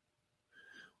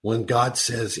 When God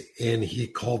says, and he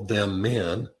called them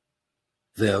man,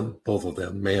 both of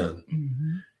them,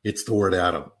 man, it's the word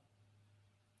Adam.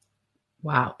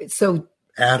 Wow. So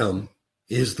Adam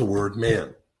is the word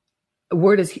man.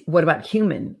 What about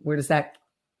human? Where does that?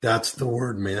 That's the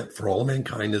word man for all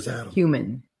mankind is Adam.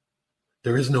 Human.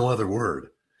 There is no other word.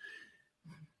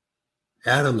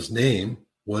 Adam's name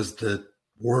was the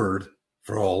word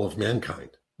for all of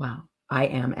mankind. Wow. I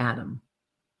am Adam.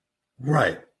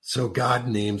 Right. So God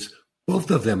names both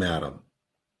of them Adam.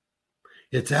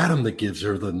 It's Adam that gives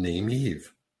her the name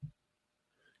Eve,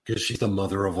 because she's the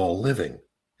mother of all living,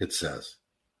 it says.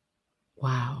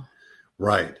 Wow.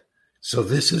 Right. So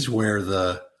this is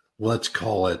where let's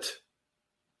call it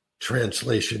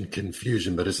translation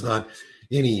confusion, but it's not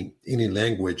any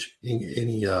language,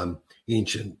 any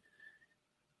ancient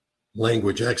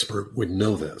language expert would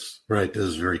know this, right? This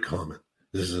is very common.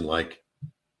 This isn't like,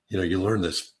 you learn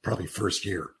this probably first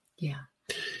year. Yeah.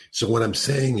 So what I'm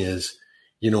saying is,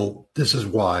 this is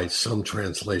why some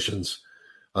translations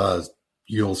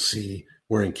you'll see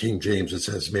where in King James it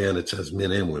says man, it says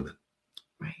men and women.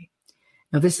 Right.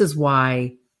 Now, this is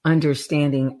why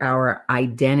understanding our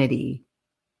identity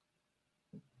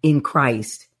in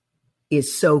Christ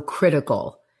is so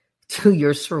critical to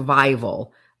your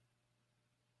survival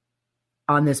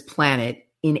on this planet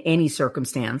in any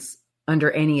circumstance, under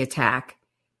any attack,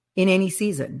 in any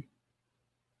season.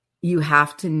 You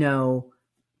have to know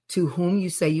to whom you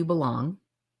say you belong.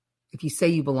 If you say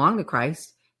you belong to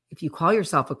Christ, if you call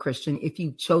yourself a Christian, if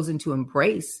you've chosen to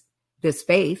embrace this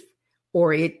faith,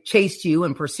 or it chased you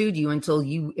and pursued you until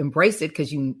you embrace it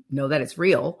because you know that it's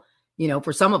real.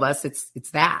 For some of us,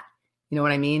 it's that. You know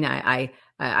what I mean?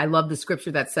 I love the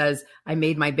scripture that says, I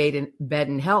made my bed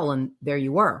in hell and there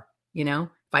you were. If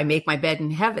I make my bed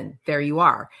in heaven, there you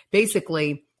are.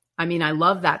 Basically, I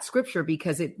love that scripture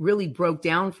because it really broke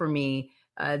down for me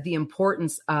the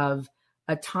importance of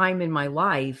a time in my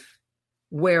life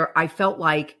where I felt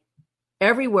like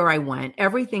everywhere I went,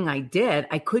 everything I did,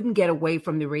 I couldn't get away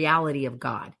from the reality of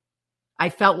God. I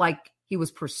felt like he was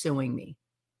pursuing me.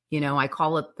 I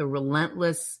call it the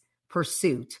relentless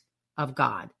pursuit of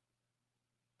God.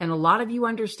 And a lot of you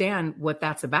understand what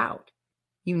that's about.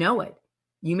 You know it.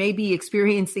 You may be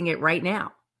experiencing it right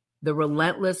now. The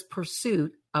relentless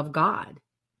pursuit of God.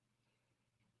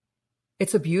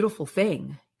 It's a beautiful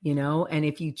thing, and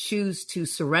if you choose to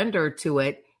surrender to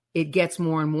it, it gets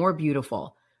more and more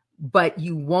beautiful. But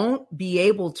you won't be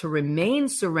able to remain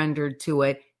surrendered to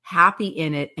it, happy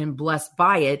in it, and blessed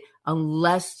by it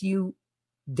unless you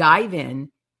dive in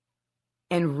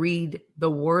and read the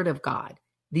Word of God,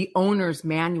 the owner's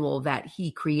manual that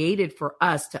he created for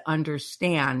us to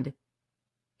understand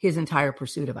his entire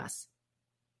pursuit of us.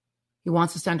 He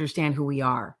wants us to understand who we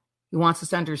are. He wants us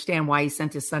to understand why he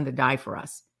sent his son to die for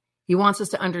us. He wants us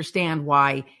to understand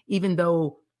why, even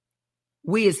though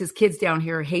we as his kids down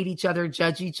here hate each other,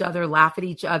 judge each other, laugh at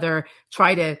each other,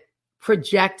 try to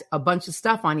project a bunch of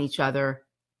stuff on each other,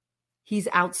 he's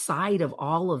outside of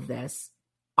all of this,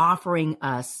 offering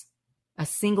us a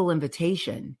single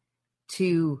invitation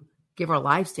to give our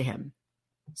lives to him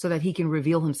so that he can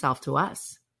reveal himself to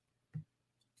us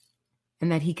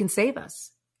and that he can save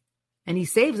us. And he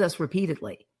saves us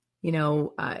repeatedly.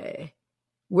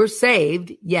 We're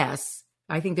saved, yes.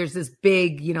 I think there's this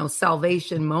big,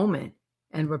 salvation moment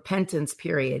and repentance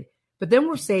period, but then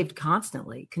we're saved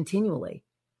constantly, continually.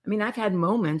 I've had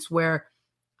moments where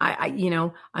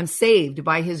I'm saved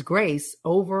by his grace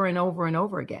over and over and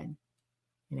over again.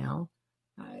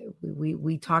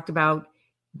 We talked about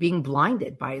being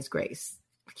blinded by his grace.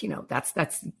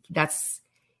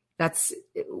 That's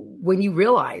when you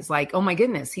realize, like, oh my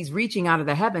goodness, he's reaching out of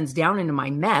the heavens down into my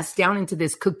mess, down into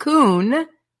this cocoon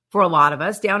for a lot of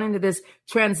us, down into this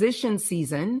transition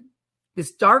season,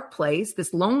 this dark place,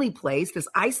 this lonely place, this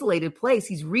isolated place.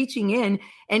 He's reaching in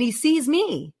and he sees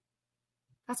me.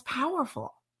 That's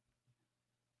powerful.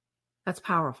 That's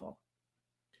powerful.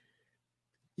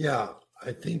 Yeah,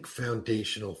 I think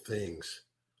foundational things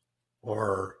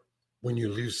are when you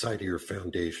lose sight of your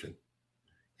foundation.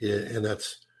 And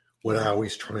that's what I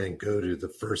always try and go to, the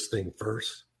first thing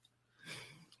first.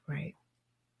 Right.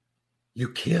 You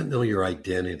can't know your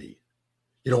identity.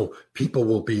 People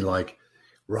will be like,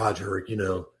 Roger,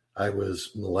 I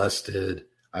was molested.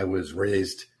 I was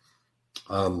raised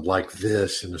like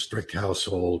this in a strict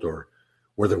household, or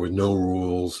where there were no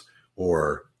rules,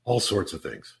 or all sorts of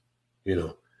things,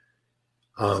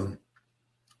 and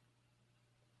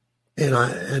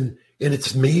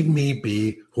it's made me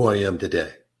be who I am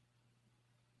today.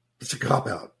 It's a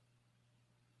cop-out.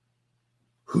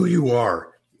 Who you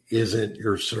are isn't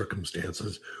your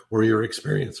circumstances or your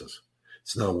experiences.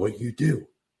 It's not what you do.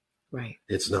 Right.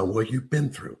 It's not what you've been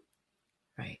through.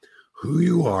 Right. Who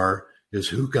you are is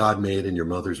who God made in your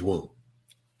mother's womb.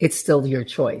 It's still your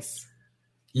choice.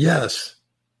 Yes,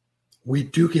 we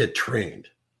do get trained.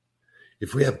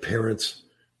 If we have parents,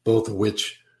 both of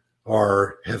which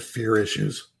have fear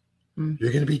issues,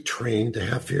 you're going to be trained to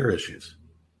have fear issues.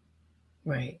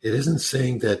 Right. It isn't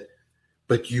saying that,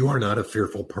 but you are not a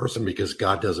fearful person because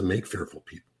God doesn't make fearful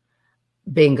people.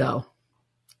 Bingo.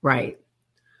 Right.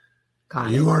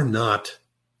 You are not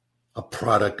a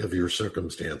product of your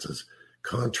circumstances,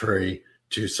 contrary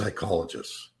to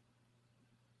psychologists.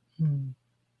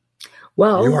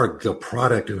 Well, you are the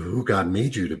product of who God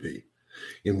made you to be.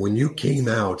 And when you came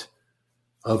out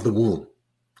of the womb,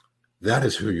 that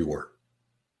is who you were.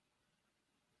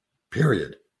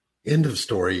 Period. End of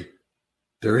story.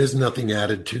 There is nothing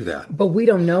added to that. But we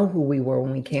don't know who we were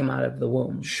when we came out of the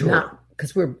womb. Sure.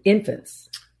 Because we're infants.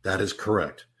 That is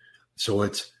correct. So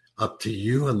it's up to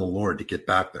you and the Lord to get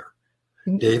back there.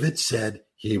 David said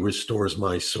he restores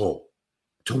my soul.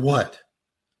 To what?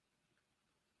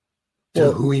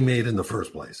 To who he made in the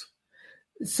first place.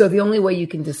 So the only way you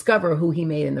can discover who he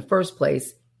made in the first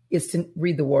place is to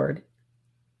read the word.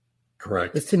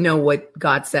 Correct. Is to know what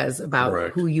God says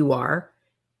about who you are.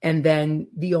 And then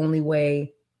the only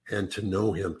way. And to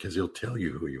know him, because he'll tell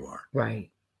you who you are.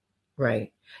 Right.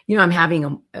 Right.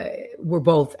 I'm we're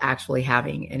both actually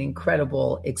having an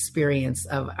incredible experience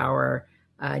of our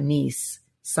niece,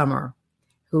 Summer,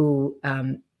 who,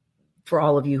 for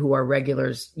all of you who are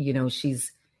regulars,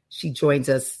 she joins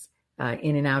us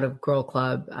in and out of Girl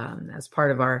Club as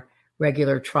part of our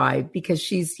regular tribe because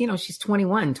she's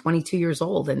 21, 22 years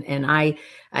old. And I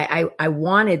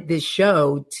wanted this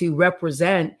show to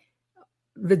represent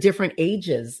the different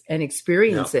ages and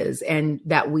experiences and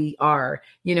that we are,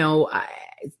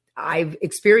 I've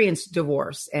experienced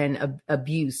divorce and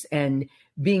abuse and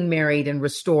being married and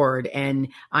restored. And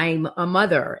I'm a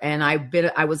mother and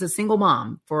I was a single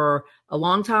mom for a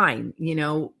long time.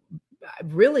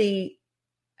 Really,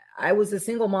 I was a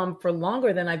single mom for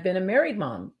longer than I've been a married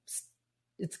mom.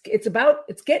 It's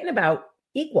getting about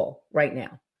equal right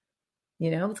now.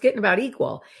 It's getting about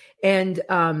equal. And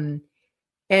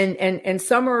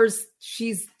Summers,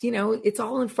 she's, it's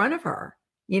all in front of her.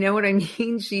 You know what I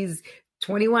mean? She's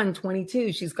 21,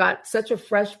 22. She's got such a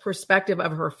fresh perspective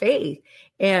of her faith.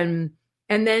 And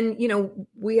then,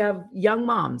 we have young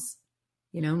moms,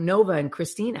 Nova and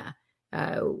Christina,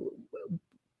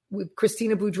 with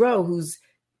Christina Boudreau, who's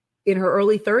in her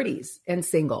early 30s and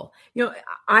single.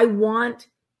 I want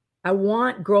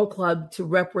Girl Club to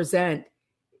represent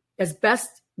as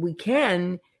best we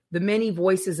can the many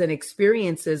voices and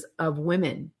experiences of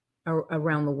women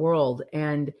around the world.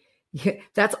 And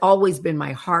that's always been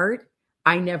my heart.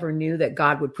 I never knew that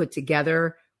God would put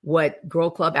together what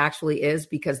Girl Club actually is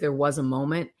because there was a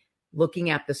moment looking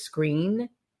at the screen.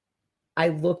 I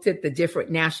looked at the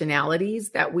different nationalities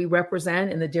that we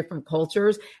represent and the different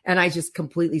cultures. And I just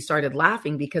completely started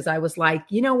laughing because I was like,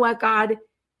 you know what, God,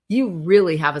 you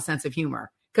really have a sense of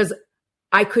humor because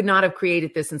I could not have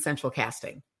created this in central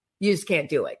casting. You just can't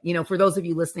do it. For those of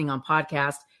you listening on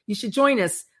podcast, you should join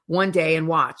us one day and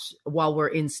watch while we're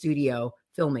in studio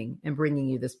filming and bringing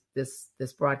you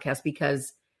this broadcast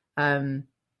because the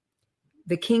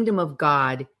kingdom of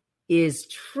God is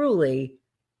truly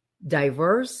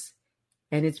diverse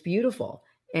and it's beautiful.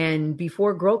 And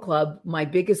before Girl Club, my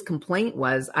biggest complaint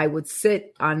was I would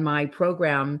sit on my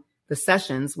program, The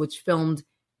Sessions, which filmed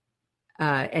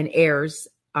and airs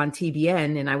on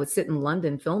TBN, and I would sit in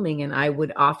London filming, and I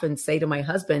would often say to my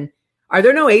husband, are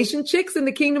there no Asian chicks in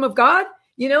the kingdom of God?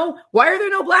 Why are there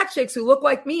no Black chicks who look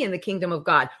like me in the kingdom of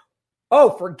God?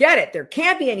 Oh, forget it. There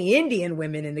can't be any Indian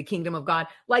women in the kingdom of God.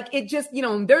 Like it just,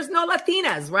 there's no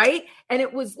Latinas, right? And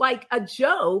it was like a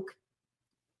joke.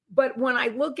 But when I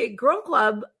look at Girl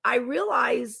Club, I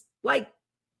realize like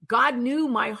God knew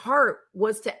my heart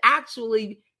was to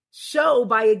actually show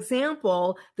by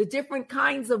example the different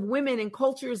kinds of women and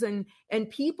cultures and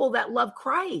people that love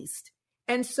Christ.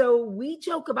 And so we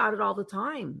joke about it all the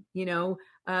time.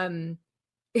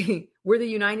 We're the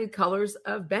United Colors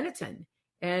of Benetton.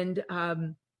 And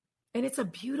it's a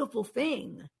beautiful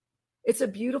thing. It's a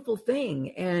beautiful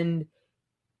thing. And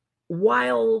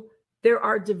while there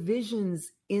are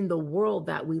divisions in the world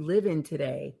that we live in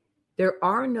today, there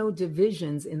are no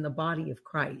divisions in the body of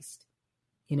Christ.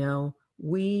 You know,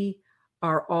 we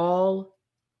are all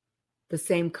the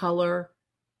same color,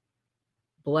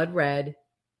 blood red,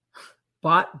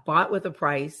 bought with a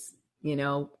price, you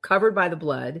know, covered by the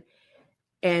blood,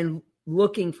 and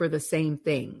looking for the same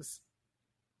things: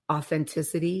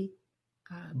 authenticity,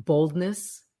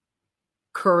 boldness,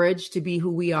 courage to be who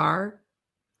we are.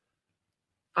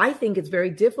 I think it's very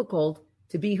difficult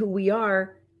to be who we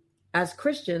are as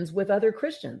Christians with other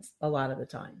Christians a lot of the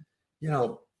time. You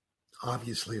know,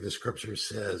 obviously the scripture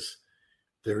says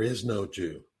there is no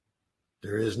Jew,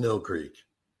 there is no Greek,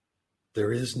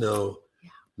 there is no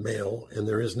male, and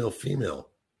there is no female.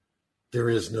 There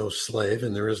is no slave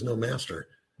and there is no master.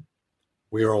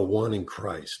 We are all one in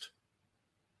Christ.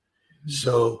 Mm-hmm.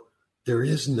 So there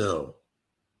is no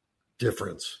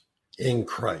difference in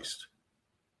Christ.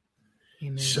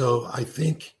 Amen. So I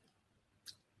think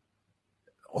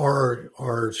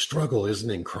our struggle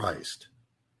isn't in Christ.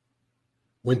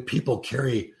 When people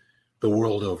carry the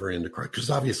world over into Christ, because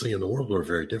obviously in the world we're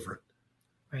very different.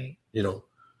 Right. You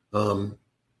know,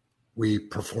 we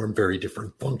perform very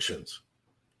different functions,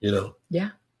 you know? Yeah.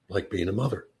 Like being a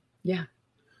mother. Yeah.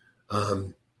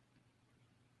 And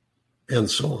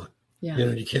so on. Yeah. You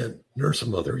know, you can't nurse a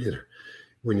mother either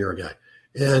when you're a guy.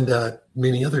 And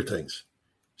many other things.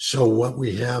 So what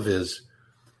we have is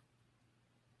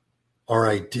our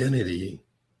identity,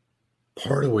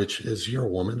 part of which is you're a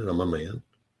woman and I'm a man.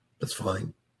 That's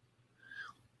fine.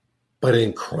 But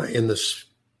in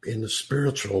the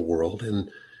spiritual world, in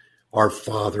our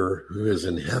Father who is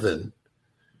in heaven,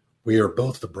 we are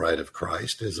both the bride of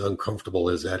Christ, as uncomfortable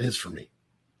as that is for me.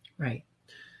 Right.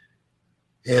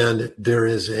 And there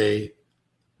is a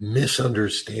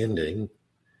misunderstanding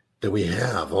that we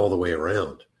have all the way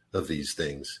around of these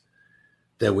things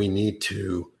that we need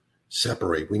to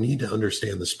separate. We need to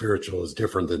understand the spiritual is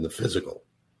different than the physical.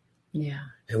 Yeah.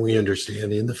 And we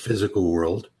understand in the physical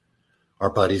world, our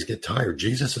bodies get tired.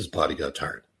 Jesus's body got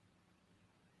tired.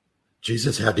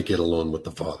 Jesus had to get alone with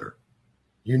the Father.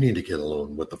 You need to get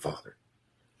alone with the Father.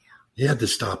 Yeah. You had to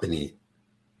stop and eat.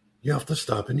 You have to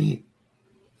stop and eat.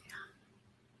 Yeah.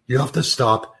 You have to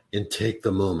stop and take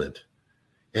the moment.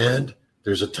 And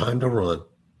there's a time to run.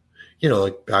 You know,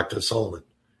 like back to Solomon.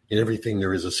 In everything,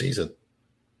 there is a season.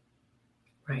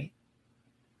 Right.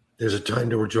 There's a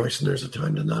time to rejoice and there's a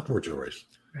time to not rejoice.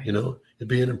 Right. You know, it'd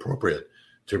be inappropriate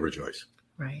to rejoice.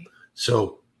 Right.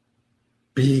 So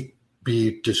you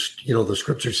know, the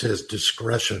scripture says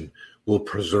discretion will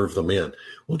preserve the man.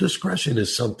 Well, discretion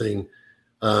is something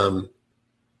that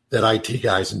IT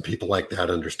guys and people like that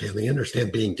understand. They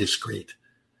understand being discreet.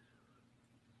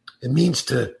 It means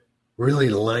to really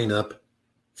line up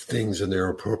things in their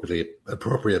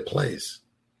appropriate place.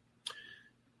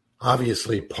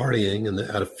 Obviously, partying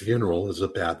at a funeral is a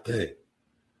bad thing,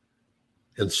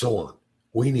 and so on.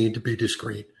 We need to be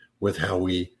discreet with how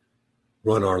we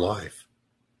run our life.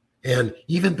 And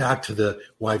even back to the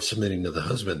wife submitting to the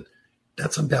husband,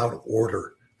 that's about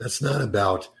order. That's not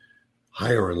about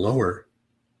higher and lower.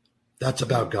 That's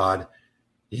about God.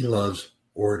 He loves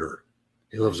order.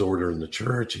 He loves order in the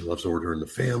church. He loves order in the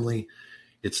family.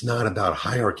 It's not about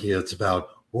hierarchy. It's about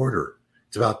order.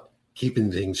 It's about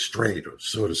keeping things straight,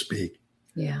 so to speak.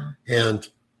 Yeah. And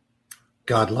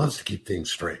God loves to keep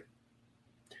things straight.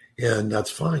 And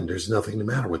that's fine. There's nothing the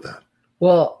matter with that.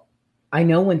 Well, I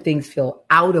know when things feel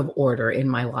out of order in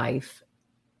my life,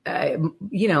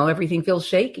 you know, everything feels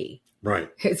shaky. Right.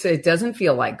 It doesn't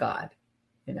feel like God,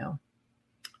 you know.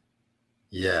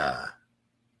 Yeah.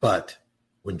 But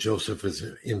when Joseph was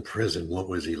in prison, what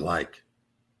was he like?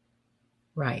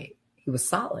 Right. He was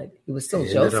solid. He was still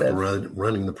he Joseph. ended up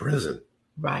running the prison.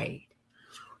 Right.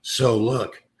 So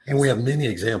look, and we have many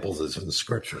examples of this in the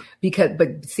scripture.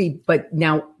 But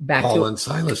now back Paul to and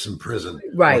Silas in prison.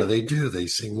 Right. What do? They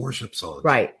sing worship songs.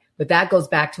 Right. But that goes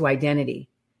back to identity.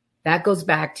 That goes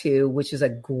back to, which is a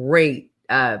great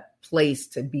place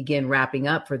to begin wrapping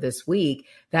up for this week.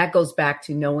 That goes back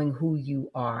to knowing who you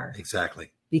are.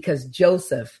 Exactly. Because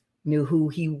Joseph knew who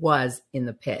he was in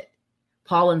the pit.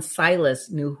 Paul and Silas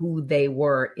knew who they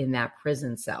were in that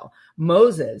prison cell.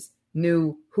 Moses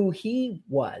knew who he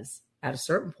was at a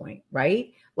certain point,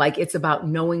 right? Like, it's about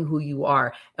knowing who you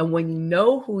are. And when you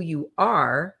know who you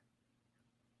are,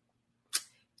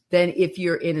 then if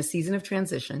you're in a season of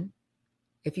transition,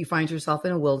 if you find yourself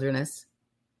in a wilderness,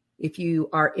 if you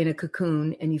are in a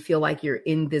cocoon and you feel like you're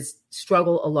in this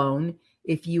struggle alone,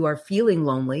 if you are feeling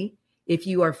lonely, if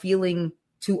you are feeling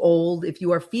too old, if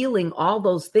you are feeling all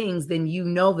those things, then you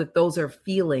know that those are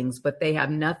feelings, but they have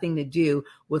nothing to do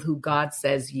with who God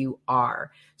says you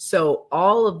are. So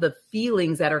all of the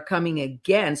feelings that are coming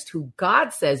against who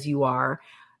God says you are,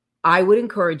 I would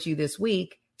encourage you this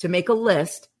week to make a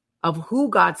list of who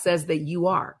God says that you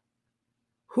are,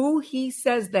 who he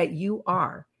says that you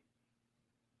are.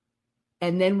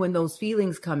 And then when those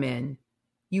feelings come in,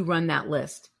 you run that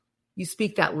list. You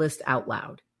speak that list out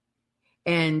loud.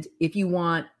 And if you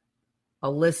want a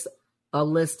list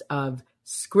of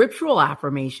scriptural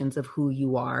affirmations of who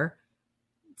you are,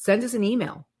 send us an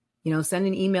email. Send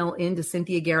an email into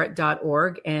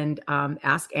CynthiaGarrett.org and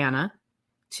ask Anna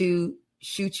to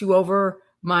shoot you over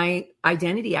my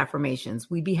identity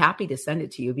affirmations. We'd be happy to send it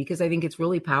to you because I think it's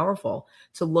really powerful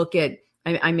to look at.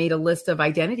 I made a list of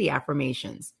identity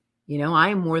affirmations. I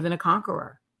am more than a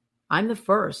conqueror. I'm the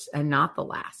first and not the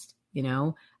last.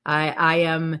 I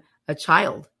am a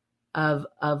child of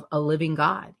a living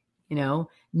God.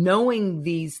 Knowing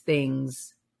these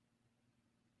things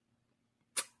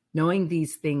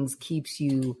keeps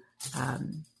you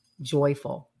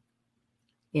joyful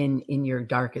in your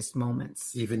darkest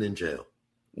moments. Even in jail.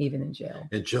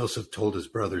 And Joseph told his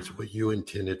brothers, what you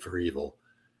intended for evil,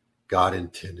 God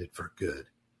intended for good.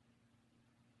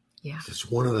 Yeah. It's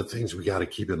one of the things we got to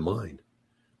keep in mind.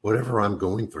 Whatever I'm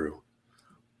going through,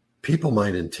 people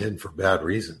might intend for bad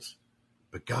reasons,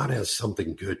 but God has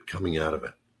something good coming out of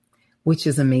it. Which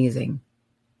is amazing,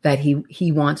 that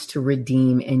he wants to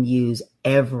redeem and use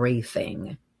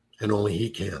everything. And only he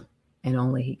can.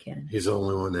 He's the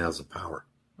only one that has the power.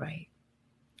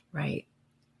 Right.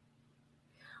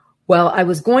 Well, I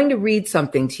was going to read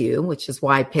something to you, which is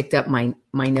why I picked up my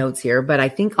notes here, but I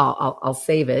think I'll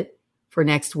save it for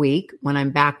next week when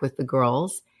I'm back with the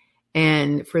girls.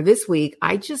 And for this week,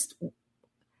 I just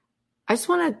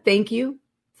want to thank you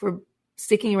for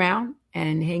sticking around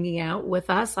and hanging out with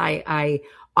us. I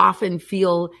often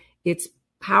feel it's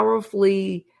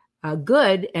powerfully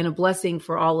good and a blessing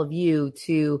for all of you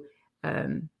to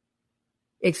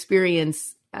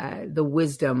experience the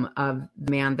wisdom of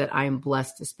the man that I am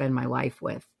blessed to spend my life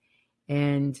with.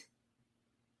 And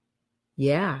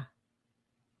yeah,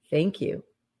 thank you.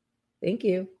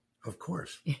 Of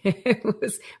course. It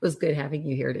was good having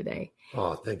you here today.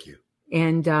 Oh, thank you.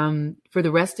 And for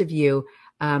the rest of you,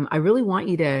 I really want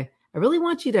you to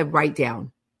write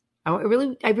down. I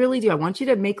really do. I want you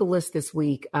to make a list this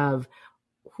week of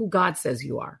who God says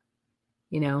you are.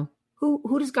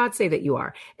 Who does God say that you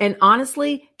are? And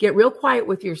honestly, get real quiet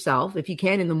with yourself if you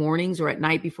can in the mornings or at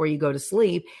night before you go to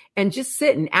sleep, and just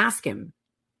sit and ask him.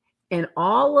 And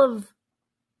all of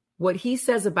what he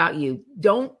says about you,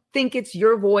 don't think it's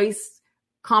your voice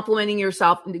complimenting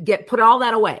yourself. Put all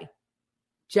that away.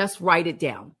 Just write it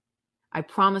down. I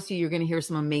promise you're going to hear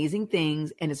some amazing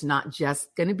things, and it's not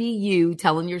just going to be you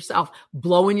telling yourself,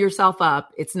 blowing yourself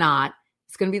up. It's not.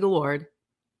 It's going to be the Lord,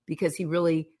 because he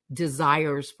really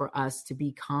desires for us to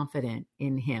be confident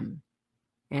in him.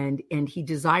 And he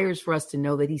desires for us to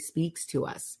know that he speaks to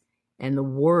us, and the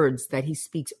words that he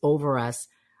speaks over us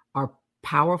are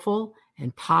powerful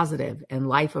and positive and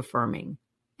life affirming,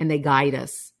 and they guide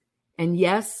us. And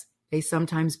yes, they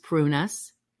sometimes prune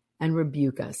us and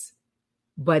rebuke us,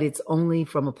 but it's only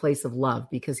from a place of love,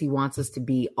 because he wants us to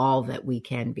be all that we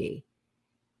can be.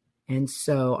 And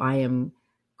so I am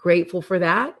grateful for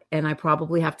that. And I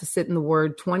probably have to sit in the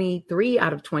word 23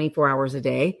 out of 24 hours a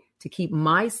day to keep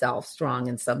myself strong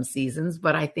in some seasons,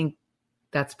 but I think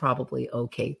that's probably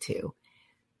okay too.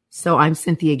 So I'm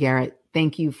Cynthia Garrett.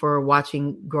 Thank you for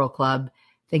watching Girl Club.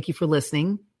 Thank you for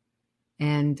listening.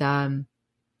 And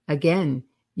again,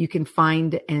 you can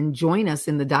find and join us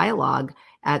in the dialogue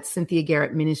at Cynthia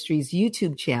Garrett Ministries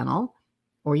YouTube channel,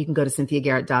 or you can go to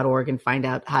CynthiaGarrett.org and find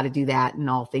out how to do that and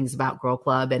all things about Girl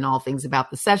Club and all things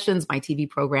about the sessions, my TV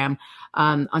program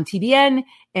on TBN,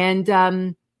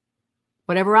 and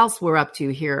whatever else we're up to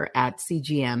here at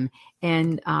CGM.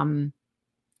 And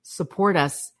support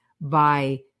us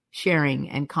by sharing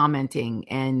and commenting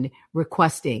and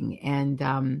requesting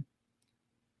and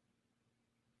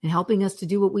helping us to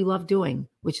do what we love doing,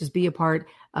 which is be a part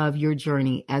of your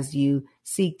journey as you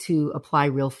seek to apply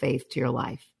real faith to your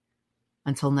life.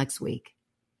 Until next week,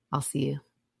 I'll see you.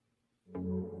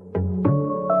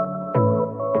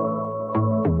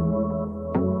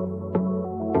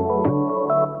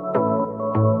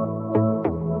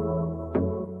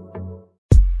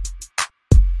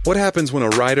 What happens when a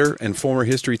writer and former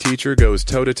history teacher goes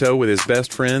toe-to-toe with his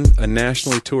best friend, a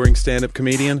nationally touring stand-up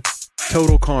comedian?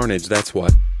 Total carnage, that's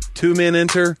what. 2 men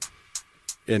enter,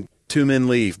 and 2 men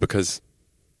leave because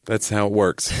That's how it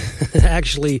works.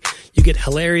 Actually, you get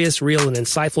hilarious, real, and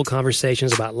insightful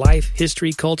conversations about life,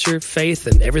 history, culture, faith,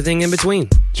 and everything in between.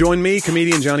 Join me,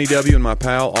 comedian Johnny W., and my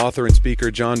pal, author and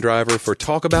speaker John Driver for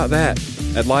Talk About That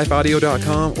at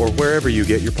lifeaudio.com or wherever you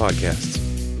get your podcasts.